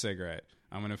smoke a cigarette.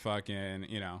 I'm going to fucking,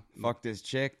 fuck this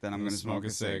chick, then I'm going to smoke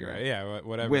a cigarette. Yeah,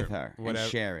 whatever. With her. And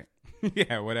share it.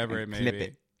 Yeah, whatever it may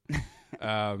clip be. It.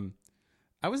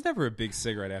 I was never a big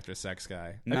cigarette after sex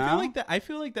guy. No? I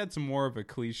feel like that's more of a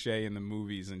cliche in the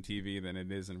movies and TV than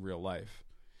it is in real life.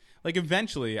 Like,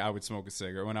 eventually, I would smoke a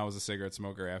cigarette. When I was a cigarette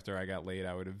smoker, after I got laid,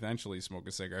 I would eventually smoke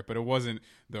a cigarette. But it wasn't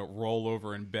the roll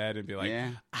over in bed and be like,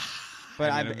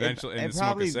 But it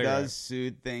probably does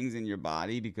soothe things in your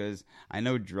body, because I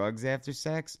know drugs after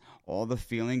sex, all the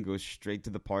feeling goes straight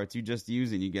to the parts you just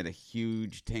used, and you get a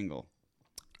huge tingle.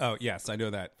 Oh, yes, I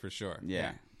know that for sure.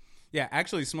 Yeah. Yeah,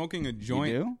 actually, smoking a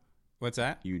joint. You do? What's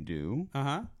that? You do?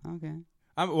 Uh-huh. Okay.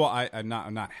 Well, I'm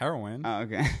not heroin. Oh,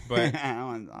 okay. But- I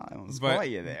don't spoil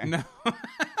you there. No.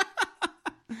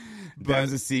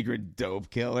 Dev's a secret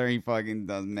dope killer. He fucking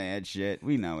does mad shit.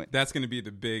 We know it. That's going to be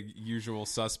the big usual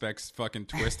suspects fucking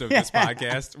twist of this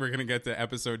podcast. We're going to get to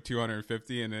episode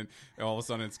 250, and then all of a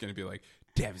sudden it's going to be like,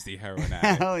 Dev's the heroin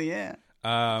addict. Hell yeah.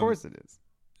 Of course it is.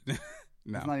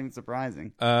 No. It's not even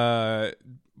surprising.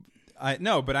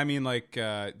 No, but I mean like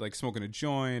smoking a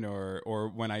joint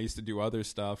or when I used to do other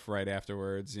stuff right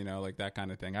afterwards, like that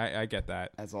kind of thing. I get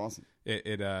that. That's awesome.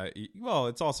 Well,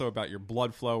 it's also about your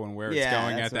blood flow and where it's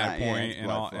going at that point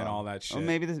and all that shit. Well,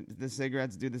 maybe the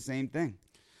cigarettes do the same thing.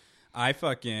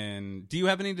 Do you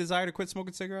have any desire to quit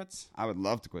smoking cigarettes? I would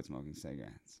love to quit smoking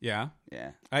cigarettes. Yeah.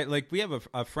 Yeah. We have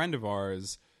a friend of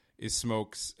ours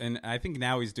smokes, and I think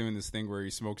now he's doing this thing where he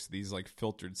smokes these like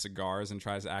filtered cigars and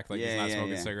tries to act like he's not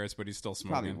smoking cigarettes, but he's still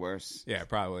smoking. Probably worse. Yeah,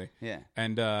 probably. Yeah.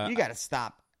 And you got to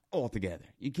stop altogether.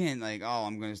 You can't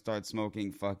I'm going to start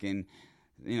smoking fucking,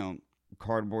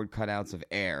 cardboard cutouts of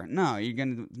air. No, it's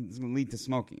going to lead to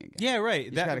smoking again. Yeah, right.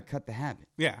 You got to cut the habit.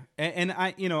 Yeah, and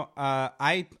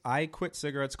I quit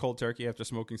cigarettes cold turkey after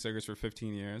smoking cigarettes for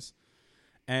 15 years,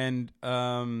 and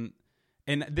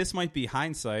this might be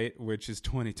hindsight, which is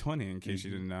 2020, in case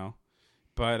you didn't know,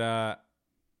 but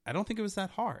I don't think it was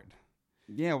that hard.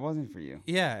 Yeah, it wasn't for you.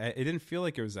 Yeah, it didn't feel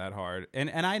like it was that hard,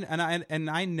 and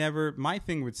I never. My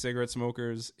thing with cigarette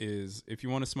smokers is if you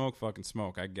want to smoke, fucking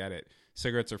smoke. I get it.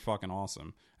 Cigarettes are fucking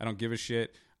awesome. I don't give a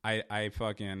shit. I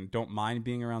fucking don't mind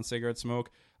being around cigarette smoke.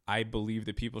 I believe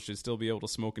that people should still be able to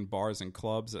smoke in bars and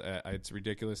clubs. It's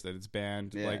ridiculous that it's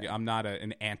banned. Yeah. Like, I'm not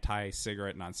an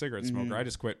anti-cigarette, non-cigarette smoker. I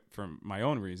just quit for my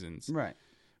own reasons. Right.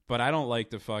 But I don't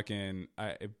like to fucking...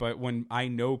 but when I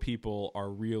know people are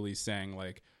really saying,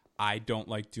 like, I don't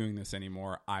like doing this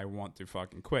anymore, I want to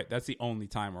fucking quit. That's the only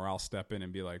time where I'll step in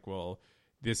and be like, well,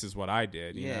 this is what I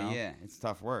did. You know? Yeah. It's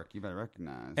tough work. You better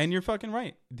recognize. And you're fucking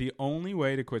right. The only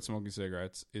way to quit smoking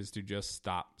cigarettes is to just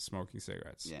stop smoking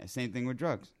cigarettes. Yeah, same thing with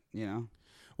drugs,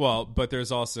 Well, but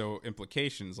there's also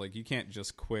implications. Like, you can't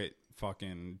just quit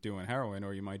fucking doing heroin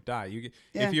or you might die.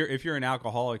 If you're an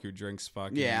alcoholic who drinks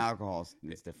fucking... Yeah, alcohol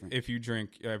is different. If you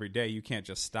drink every day, you can't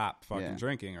just stop fucking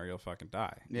drinking or you'll fucking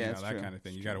die. Yeah, that's that true. kind of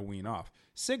thing. You got to wean off.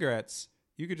 Cigarettes,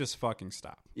 you could just fucking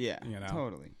stop. Yeah, you know?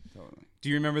 Totally. Do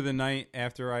you remember the night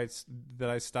after I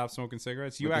stopped smoking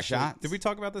cigarettes? You With actually the shots? did we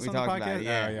talk about this on the talked podcast? about it,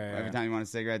 yeah. Oh, yeah. Every time you want a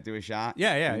cigarette, do a shot.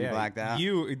 Yeah. You blacked out.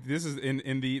 This is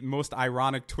in the most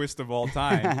ironic twist of all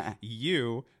time.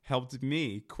 You helped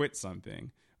me quit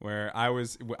something where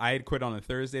I had quit on a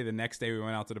Thursday. The next day we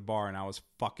went out to the bar and I was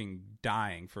fucking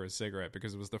dying for a cigarette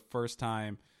because it was the first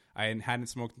time I hadn't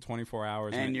smoked in 24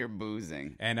 hours. And you're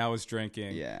boozing. And I was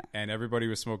drinking. Yeah. And everybody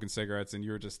was smoking cigarettes and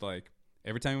you were just like,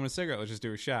 every time you want a cigarette, let's just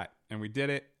do a shot. And we did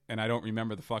it. And I don't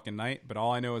remember the fucking night, but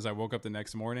all I know is I woke up the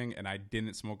next morning and I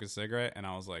didn't smoke a cigarette and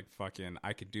I was like, fucking,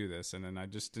 I could do this. And then I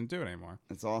just didn't do it anymore.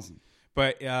 That's awesome.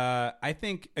 But I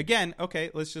think, again,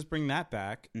 okay, let's just bring that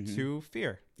back to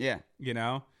fear. Yeah.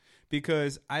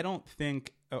 Because I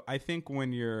think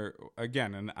when you're,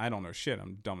 again, and I don't know shit,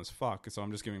 I'm dumb as fuck, so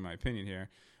I'm just giving my opinion here.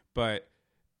 But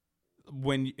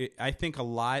I think a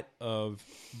lot of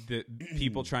the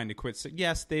people trying to quit,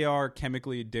 yes, they are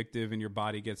chemically addictive and your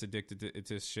body gets addicted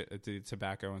to shit, to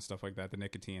tobacco and stuff like that, the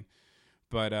nicotine.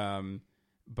 But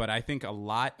I think a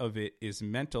lot of it is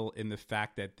mental in the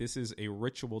fact that this is a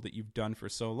ritual that you've done for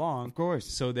so long. Of course.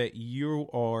 So that you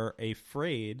are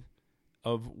afraid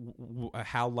of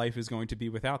how life is going to be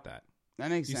without that. That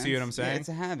makes sense. You see what I'm saying? Yeah, it's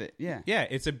a habit. Yeah. Yeah,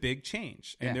 it's a big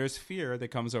change. And Yeah. there's fear that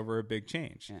comes over a big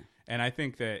change. Yeah. And I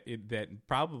think that that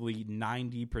probably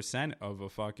 90%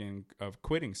 of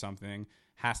quitting something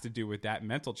has to do with that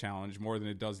mental challenge more than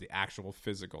it does the actual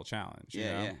physical challenge.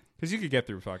 Yeah. Because you could get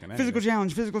through fucking anything.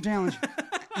 Physical challenge.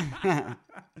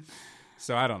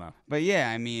 So I don't know. But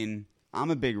yeah, I mean, I'm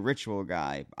a big ritual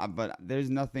guy, but there's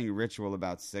nothing ritual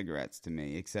about cigarettes to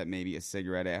me, except maybe a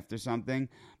cigarette after something.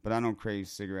 But I don't crave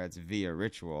cigarettes via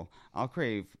ritual. I'll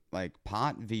crave like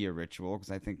pot via ritual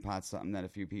because I think pot's something that a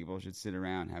few people should sit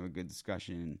around, have a good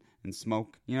discussion, and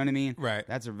smoke. You know what I mean? Right.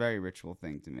 That's a very ritual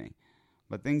thing to me.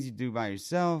 But things you do by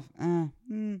yourself,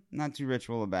 not too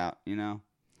ritual about,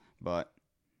 But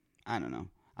I don't know.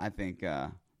 I think.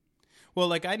 Well,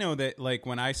 like I know that like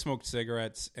when I smoked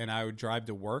cigarettes and I would drive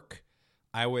to work,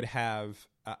 I would have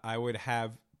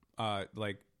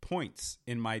like points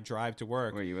in my drive to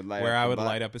work Where you would light where up I the would butt.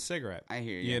 light up a cigarette. I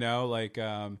hear you. You know, like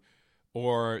Well,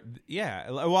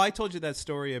 I told you that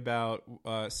story about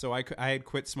so I had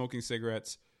quit smoking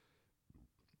cigarettes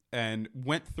and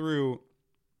went through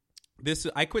this.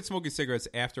 I quit smoking cigarettes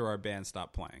after our band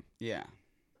stopped playing. Yeah.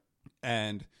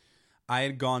 And I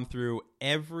had gone through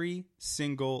every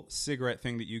single cigarette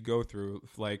thing that you go through,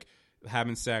 like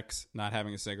having sex, not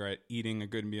having a cigarette, eating a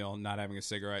good meal, not having a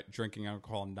cigarette, drinking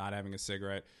alcohol, not having a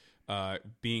cigarette,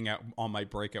 being on my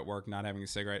break at work, not having a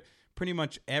cigarette. Pretty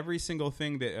much every single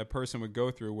thing that a person would go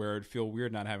through where it'd feel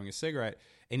weird not having a cigarette.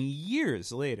 And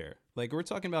years later, like we're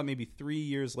talking about maybe 3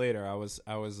 years later, I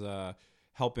was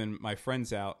helping my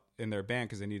friends out in their band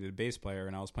because they needed a bass player,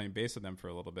 and I was playing bass with them for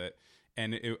a little bit,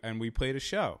 and we played a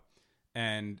show,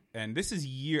 and this is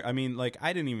I mean, like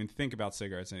I didn't even think about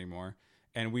cigarettes anymore,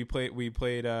 and we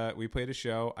played a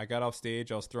show. I got off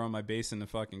stage, I was throwing my bass in the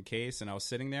fucking case, and I was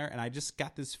sitting there, and I just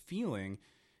got this feeling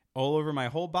all over my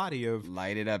whole body of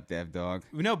light it up, Dev Dog.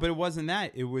 No, but it wasn't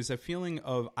that. It was a feeling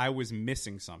of I was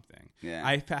missing something. Yeah,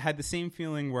 I had the same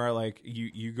feeling where like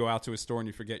you go out to a store and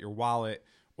you forget your wallet.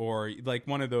 Or like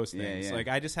one of those things. Yeah. Like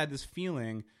I just had this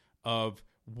feeling of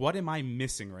what am I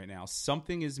missing right now?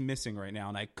 Something is missing right now.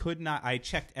 And I could not. I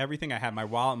checked everything. I had my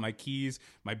wallet, my keys,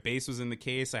 my bass was in the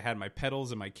case. I had my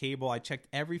pedals and my cable. I checked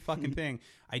every fucking thing.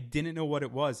 I didn't know what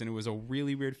it was. And it was a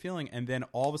really weird feeling. And then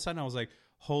all of a sudden I was like,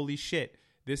 holy shit.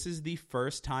 This is the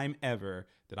first time ever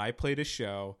that I played a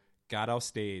show, got off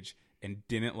stage, and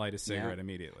didn't light a cigarette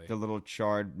immediately. The little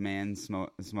charred man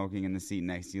smoking in the seat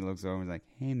next to you looks over and is like,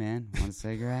 hey, man, want a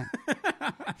cigarette?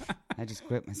 I just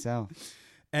quit myself.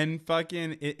 And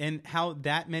and how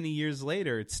that many years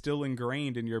later, it's still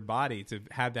ingrained in your body to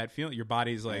have that feeling. Your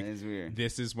body's like, that is weird.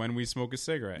 This is when we smoke a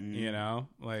cigarette, you know?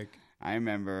 Like, I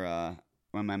remember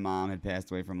when my mom had passed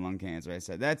away from lung cancer, I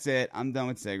said, that's it. I'm done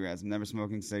with cigarettes. I'm never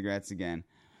smoking cigarettes again.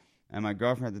 And my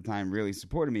girlfriend at the time really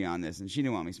supported me on this, and she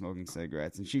didn't want me smoking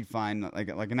cigarettes. And she'd find, like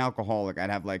an alcoholic, I'd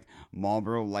have, like,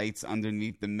 Marlboro Lights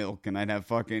underneath the milk, and I'd have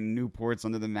fucking Newports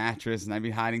under the mattress, and I'd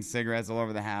be hiding cigarettes all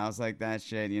over the house, like that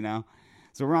shit, you know?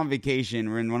 So we're on vacation.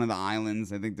 We're in one of the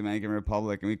islands, I think Dominican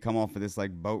Republic, and we come off of this,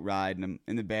 like, boat ride, and I'm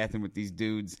in the bathroom with these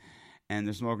dudes, and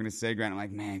they're smoking a cigarette. I'm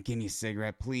like, man, give me a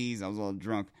cigarette, please. I was all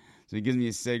drunk. So he gives me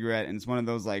a cigarette, and it's one of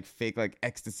those, like, fake, like,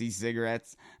 ecstasy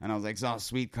cigarettes. And I was like, oh,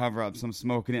 sweet cover-up. So I'm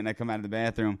smoking it, and I come out of the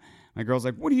bathroom. My girl's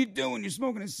like, what are you doing? You're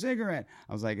smoking a cigarette.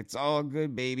 I was like, it's all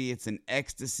good, baby. It's an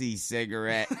ecstasy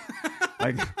cigarette.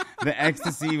 Like, the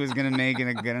ecstasy was going to make it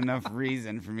a good enough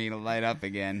reason for me to light up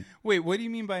again. wait, what do you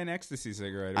mean by an ecstasy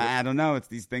cigarette? I don't know. It's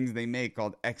these things they make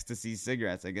called ecstasy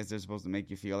cigarettes. I guess they're supposed to make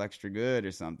you feel extra good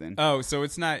or something. Oh, so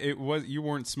it's not. You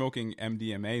weren't smoking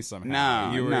MDMA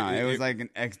somehow. No, it was like an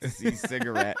ecstasy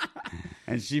cigarette.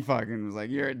 And she fucking was like,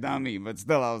 you're a dummy. But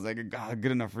still, I was like, God,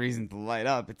 good enough reason to light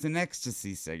up. It's an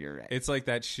ecstasy cigarette. It's like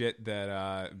that shit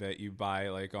that you buy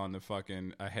like on the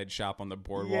fucking a head shop on the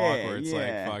boardwalk where it's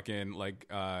like fucking like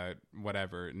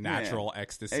whatever natural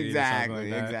ecstasy. Exactly, or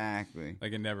something like that. exactly.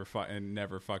 Like it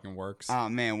never fucking works. Oh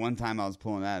man, one time I was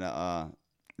pulling out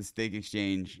the steak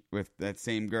exchange with that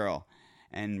same girl,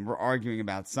 and we're arguing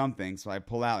about something. So I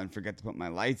pull out and forget to put my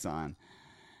lights on.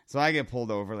 So I get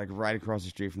pulled over like right across the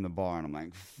street from the bar, and I'm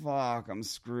like, fuck, I'm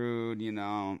screwed. You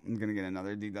know, I'm gonna get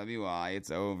another DWI.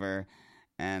 It's over.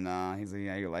 And he's like,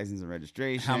 yeah, your license and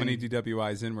registration. How many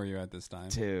DWIs in were you at this time?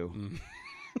 2.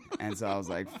 And so I was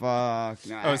like, fuck.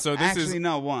 No, so this is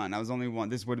no, 1. I was only 1.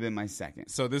 This would have been my second.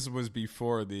 So this was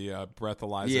before the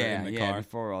breathalyzer in the car.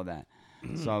 Before all that.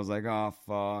 So I was like, oh,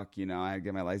 fuck. You know, I had to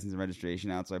get my license and registration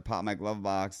out. So I pop my glove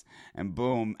box, and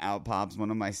boom, out pops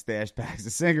one of my stashed packs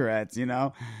of cigarettes, you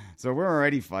know? So we're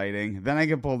already fighting. Then I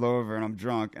get pulled over, and I'm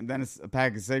drunk. And then a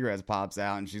pack of cigarettes pops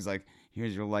out, and she's like,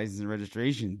 here's your license and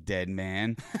registration, dead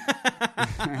man.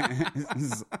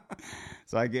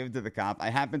 So I gave it to the cop. I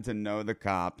happened to know the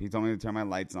cop. He told me to turn my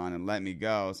lights on and let me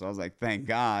go. So I was like, thank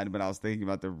God. But I was thinking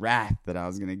about the wrath that I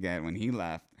was going to get when he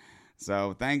left.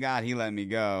 So thank God he let me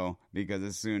go, because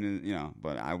as soon as, you know,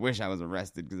 but I wish I was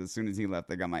arrested, because as soon as he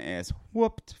left, I got my ass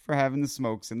whooped for having the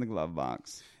smokes in the glove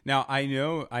box. Now, I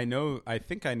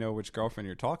think I know which girlfriend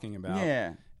you're talking about.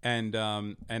 Yeah. And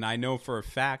I know for a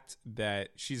fact that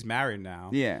she's married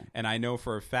now. Yeah. And I know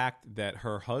for a fact that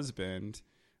her husband,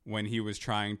 when he was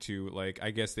trying to, like, I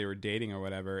guess they were dating or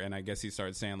whatever, and I guess he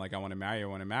started saying, like, I want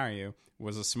to marry you,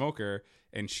 was a smoker,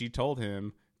 and she told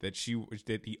him that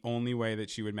the only way that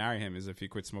she would marry him is if he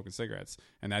quit smoking cigarettes,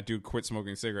 and that dude quit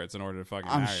smoking cigarettes in order to fucking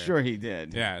marry her. I'm sure he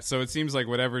did. Yeah, so it seems like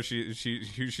whatever who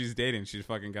she's dating, she's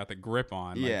fucking got the grip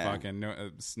on. Like, yeah, fucking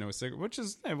no cigarette, which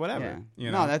is whatever. Yeah.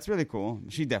 You know? No, that's really cool.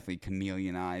 She definitely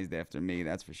chameleonized after me.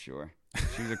 That's for sure.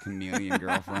 She was a chameleon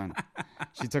girlfriend.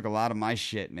 She took a lot of my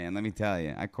shit, man. Let me tell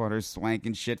you, I caught her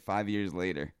swanking shit 5 years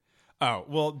later. Oh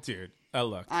well, dude.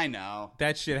 Look, I know.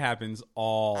 that shit happens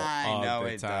all I know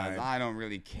the it time. does. I don't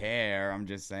really care. I'm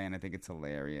just saying I think it's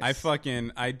hilarious.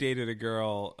 I dated a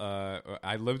girl.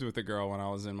 I lived with a girl when I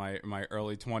was in my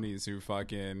early 20s who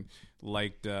fucking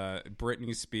liked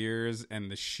Britney Spears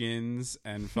and the Shins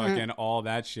and fucking all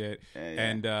that shit. Yeah.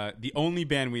 And the only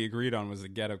band we agreed on was the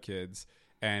Ghetto Kids.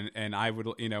 And I would,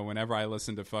 whenever I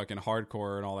listened to fucking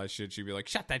hardcore and all that shit, she'd be like,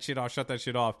 shut that shit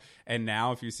off. And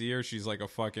now if you see her, she's like a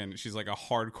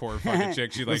hardcore fucking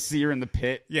chick. She You'll like, see her in the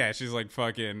pit. yeah, she's like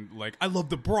fucking like, I love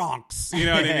the Bronx. You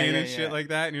know what I mean? And shit Yeah. like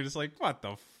that. And you're just like, what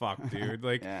the fuck, dude?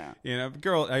 Like, Yeah.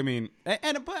 girl, I mean,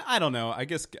 but I don't know. I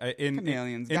guess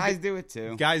Chameleons. Guys do it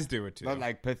too. Guys do it too. But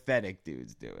like pathetic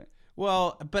dudes do it.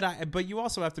 Well, but you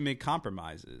also have to make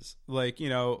compromises. Like, in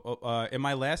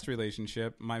my last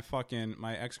relationship, my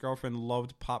ex-girlfriend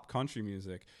loved pop country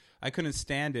music. I couldn't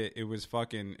stand it. It was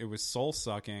soul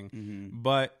sucking. Mm-hmm.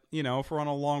 But, if we're on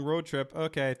a long road trip,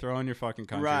 okay, throw in your fucking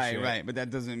country shit. Right. But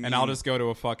that doesn't mean. And I'll just go to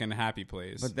a fucking happy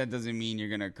place. But that doesn't mean you're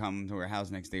gonna come to her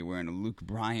house next day wearing a Luke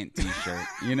Bryant T-shirt.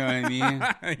 You know what I mean?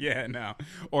 Yeah, no.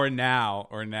 Or now,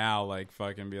 like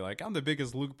fucking be like, I'm the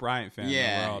biggest Luke Bryant fan in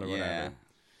the world or whatever.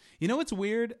 You know what's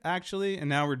weird, actually? And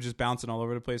now we're just bouncing all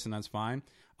over the place, and that's fine.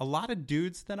 A lot of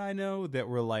dudes that I know that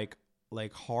were like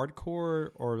hardcore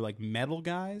or like metal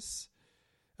guys.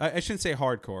 I shouldn't say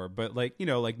hardcore, but like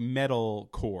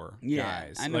metalcore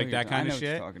guys, I know like that kind of what shit.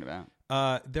 you're talking about.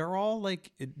 They're all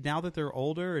like, now that they're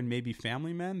older and maybe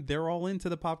family men, they're all into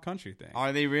the pop country thing.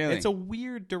 Are they really? It's a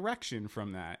weird direction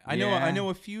from that. I Yeah. know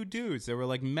a few dudes that were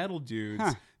like metal dudes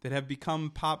that have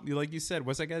become pop. Like you said,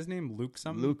 what's that guy's name? Luke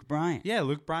something. Luke Bryant. Yeah,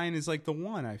 Luke Bryan is like the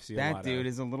one I see. That dude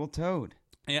is a little toad.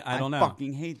 Yeah, I don't know.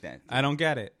 Fucking hate that. I don't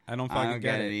get it. I don't fucking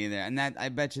get it either. And that, I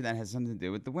bet you that has something to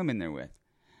do with the women they're with.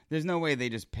 There's no way they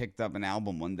just picked up an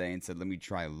album one day and said, let me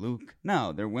try Luke.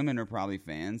 No, their women are probably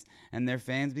fans, and they're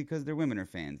fans because their women are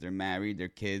fans. They're married, they're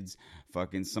kids.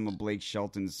 Fucking some of Blake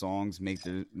Shelton's songs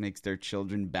makes their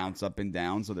children bounce up and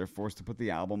down, so they're forced to put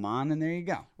the album on, and there you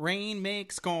go. Rain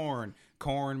makes corn.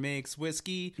 Corn makes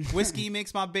whiskey. Whiskey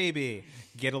makes my baby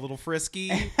get a little frisky.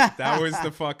 That was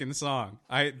the fucking song.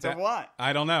 What?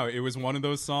 I don't know. It was one of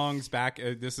those songs back.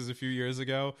 This is a few years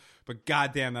ago, but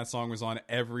goddamn, that song was on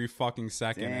every fucking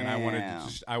second, and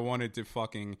I wanted to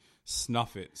fucking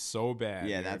snuff it so bad.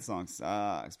 Yeah, dude. that song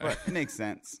sucks, but it makes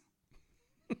sense.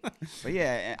 But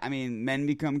yeah, I mean, men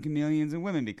become chameleons and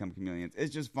women become chameleons.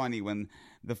 It's just funny when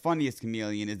the funniest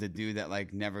chameleon is the dude that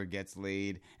like never gets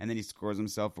laid, and then he scores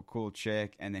himself a cool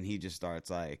chick, and then he just starts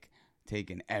like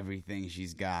taking everything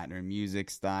she's got, her music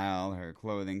style, her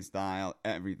clothing style,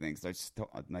 everything. Starts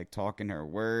like talking her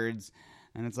words,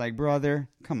 and it's like, brother,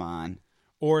 come on.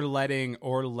 Or letting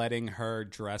her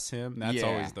dress him. That's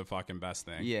always the fucking best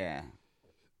thing. Yeah,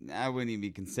 I wouldn't even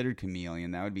be considered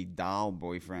chameleon. That would be doll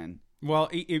boyfriend.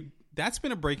 Well, that's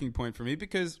been a breaking point for me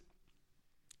because,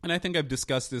 and I think I've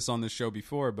discussed this on the show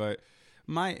before, but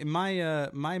my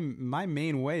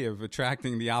main way of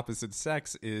attracting the opposite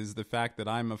sex is the fact that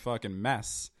I'm a fucking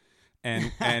mess,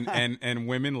 and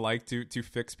women like to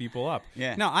fix people up.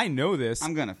 Yeah. Now I know this.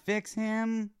 I'm gonna fix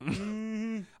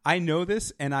him. I know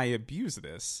this, and I abuse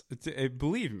this.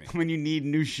 Believe me. When you need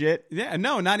new shit. Yeah.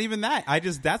 No, not even that.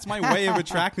 That's my way of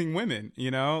attracting women.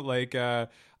 Like.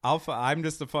 I'm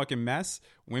just a fucking mess.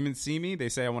 Women see me. They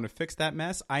say, I want to fix that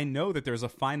mess. I know that there's a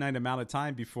finite amount of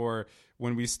time before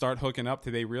when we start hooking up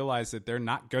till they realize that they're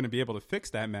not going to be able to fix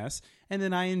that mess. And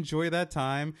then I enjoy that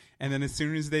time. And then as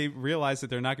soon as they realize that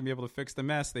they're not going to be able to fix the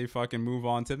mess, they fucking move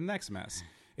on to the next mess.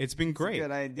 It's been great. Good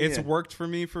idea. It's worked for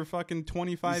me for fucking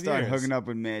 25 years. Start hooking up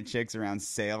with mad chicks around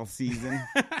sale season.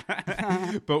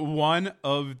 But one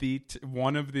of the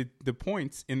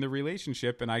points in the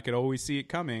relationship, and I could always see it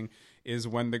coming, is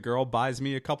when the girl buys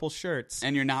me a couple shirts,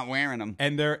 And you're not wearing them.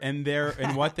 and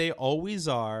what they always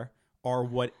are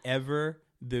whatever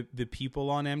the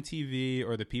people on MTV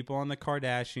or the people on the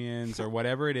Kardashians or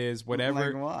whatever it is,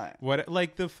 whatever. Like what? What,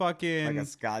 like the fucking Like a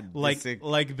Scott like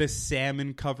Disick. the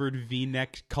salmon colored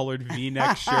V-neck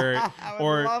shirt. I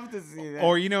would love to see that.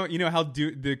 Or you know how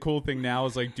the cool thing now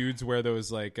is like dudes wear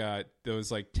those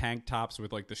tank tops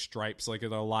with like the stripes, like a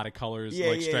lot of colors,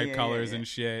 striped colors and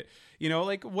shit.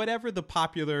 Like whatever the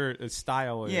popular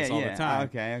style is all the time.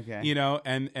 Okay.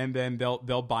 And then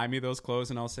they'll buy me those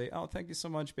clothes and I'll say, oh, thank you so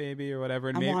much, baby, or whatever.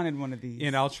 And I wanted one of these.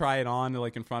 And I'll try it on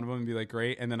like in front of them and be like,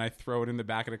 great. And then I throw it in the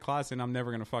back of the closet and I'm never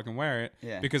going to fucking wear it.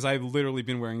 Yeah. Because I've literally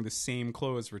been wearing the same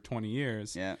clothes for 20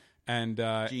 years. Yeah. And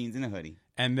Jeans and a hoodie.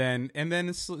 and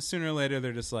then sooner or later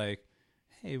they're just like,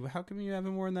 hey, how come you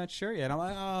haven't worn that shirt yet? I'm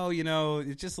like, oh,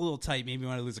 it's just a little tight. Maybe you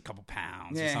want to lose a couple pounds.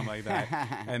 pounds or something like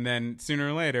that. And then sooner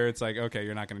or later, it's like, okay,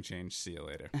 you're not going to change. See you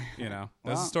later. You know,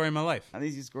 that's the story of my life. At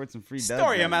least you scored some free dubs.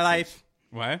 Story of my life.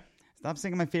 What? Stop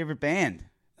singing my favorite band.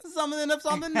 Something of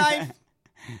something knife.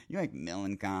 You like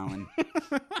Millencolin.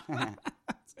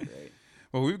 That's great.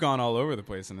 Well, we've gone all over the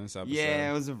place in this episode. Yeah,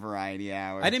 it was a variety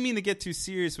hour. I didn't mean to get too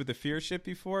serious with the fear shit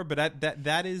before, but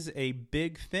that is a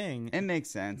big thing. It makes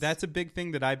sense. That's a big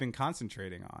thing that I've been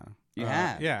concentrating on. You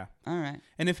have? Yeah. All right.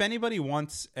 And if anybody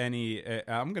wants any,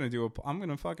 I'm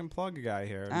gonna fucking plug a guy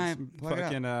here. All right, plug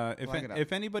it up.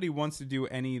 If anybody wants to do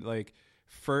any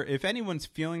if anyone's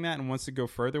feeling that and wants to go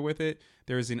further with it,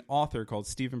 there's an author called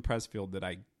Stephen Pressfield that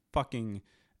I fucking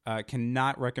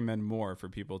cannot recommend more for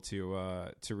people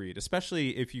to read,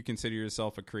 especially if you consider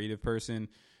yourself a creative person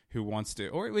who wants to,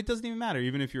 or it doesn't even matter,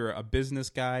 even if you're a business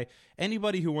guy,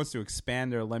 anybody who wants to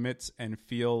expand their limits and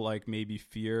feel like maybe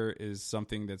fear is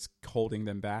something that's holding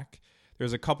them back.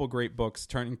 There's a couple great books,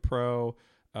 Turning Pro,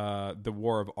 The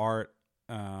War of Art,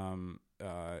 and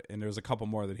there's a couple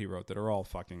more that he wrote that are all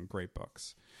fucking great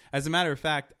books. As a matter of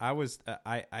fact, I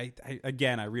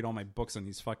read all my books on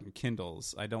these fucking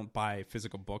Kindles. I don't buy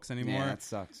physical books anymore. Yeah, that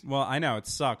sucks. Well, I know it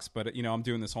sucks, but you know, I'm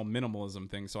doing this whole minimalism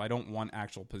thing, so I don't want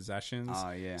actual possessions.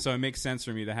 Oh, yeah. So it makes sense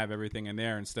for me to have everything in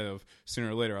there instead of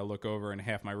sooner or later I look over and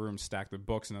half my room's stacked with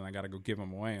books and then I got to go give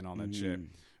them away and all that shit.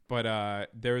 But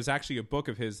there was actually a book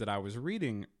of his that I was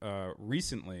reading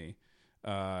recently.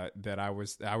 That I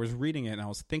was reading it and I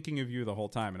was thinking of you the whole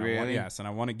time. And really? I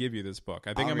want to give you this book.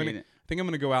 I think I'm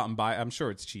gonna go out and buy. I'm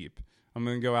sure it's cheap. I'm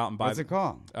gonna go out and buy. What's it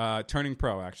called? Turning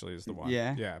Pro actually is the one.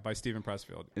 Yeah, by Stephen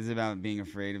Pressfield. Is it about being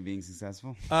afraid of being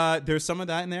successful? There's some of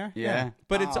that in there. Yeah.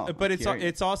 But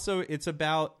it's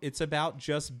about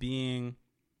just being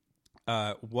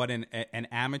what an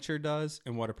amateur does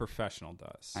and what a professional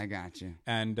does. I got you.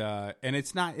 And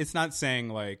it's not saying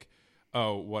like,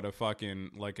 oh, what a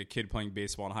fucking, like a kid playing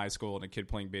baseball in high school and a kid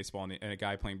playing baseball and a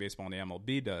guy playing baseball in the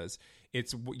MLB does.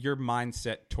 It's your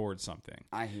mindset towards something.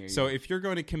 I hear you. So if you're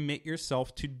going to commit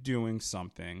yourself to doing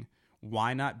something,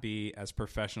 why not be as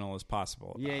professional as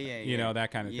possible? Yeah. You know,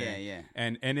 that kind of thing. Yeah.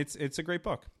 And it's a great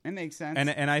book. It makes sense.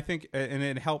 And I think, and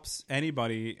it helps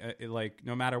anybody, like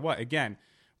no matter what. Again,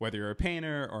 whether you're a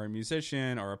painter or a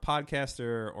musician or a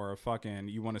podcaster or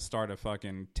you want to start a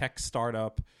fucking tech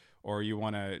startup, or you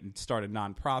want to start a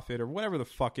nonprofit, or whatever the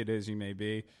fuck it is you may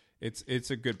be, it's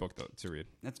a good book to read.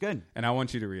 That's good. And I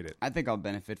want you to read it. I think I'll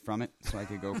benefit from it, so I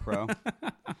could go pro.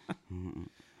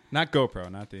 Not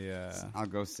GoPro, not the... I'll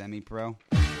go semi-pro.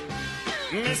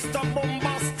 Mr.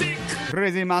 Bombastic.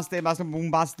 Crazy master,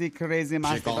 bombastic, crazy She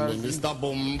master. call me Mr.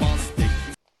 Bombastic.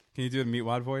 Can you do the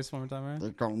Meatwad voice one more time, right? They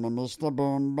call me Mr.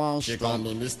 Bombastic. She call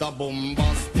me Mr.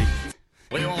 Bombastic.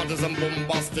 We want some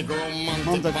bombastic,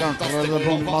 romantic, fantastic lover.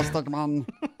 Bombastic man.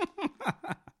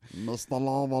 Mr.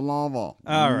 Lava.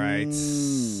 All right.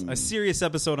 A serious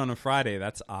episode on a Friday.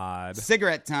 That's odd.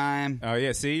 Cigarette time. Oh,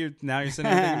 yeah. See, now you're sitting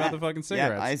there thinking about the fucking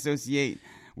cigarettes. Yeah, I associate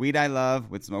weed I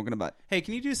love with smoking a butt. Hey,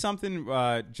 can you do something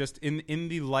just in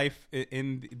the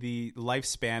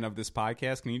lifespan of this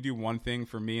podcast? Can you do one thing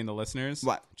for me and the listeners?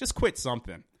 What? Just quit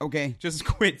something. Okay. Just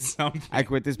quit something. I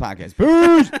quit this podcast.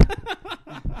 Boosh!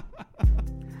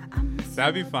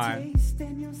 That'd be fine.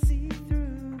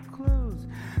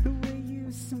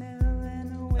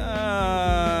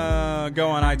 Go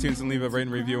on iTunes and leave a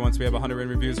rating review. Once we have 100 rating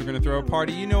reviews, we're going to throw a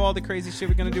party. You know all the crazy shit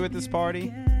we're going to do at this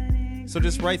party. So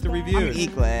just write the reviews. I'm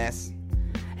E-class.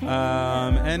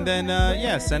 And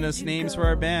then, send us names for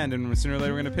our band. And sooner or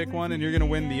later, we're going to pick one. And you're going to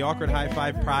win the Awkward High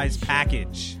Five prize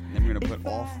package. Then we're going to put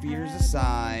all fears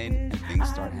aside and things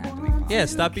start happening. Yeah,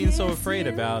 stop being so afraid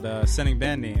about sending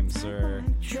band names or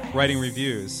writing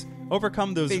reviews.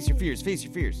 Overcome those. Face your fears. Face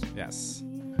your fears. Yes.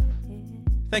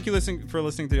 Thank you for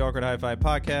listening to the Awkward High Five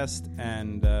podcast,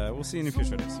 and we'll see you in a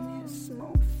future days.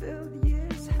 Smoke-filled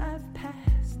years have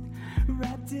passed,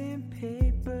 wrapped in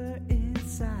paper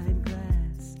inside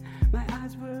glass. My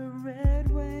eyes were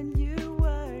red when you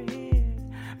were here,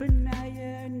 but now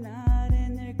you're not,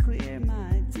 and they're clear,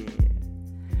 my dear.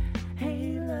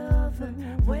 Hey, lover,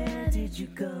 where did you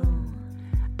go?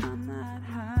 I'm not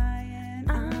high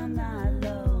and I'm not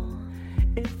low.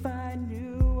 If I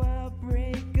knew a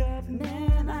breakup,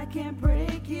 man, I can't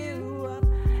break you up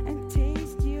and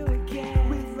taste you again.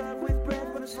 With love, with breath,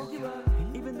 wanna smoke you up.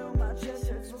 Even though my chest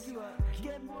hurts, smoke you up.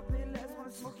 Get more pain, less,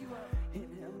 wanna smoke you up.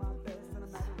 Inhale my best, and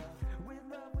I'm out of love. With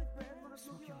love, with breath, wanna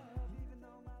smoke you up. Even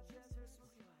though my chest hurts,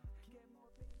 smoke you up. Get more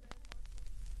pain.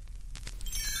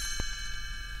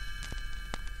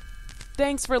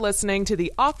 Thanks for listening to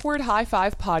the Awkward High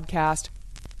Five podcast.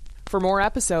 For more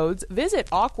episodes, visit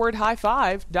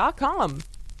awkwardhighfive.com.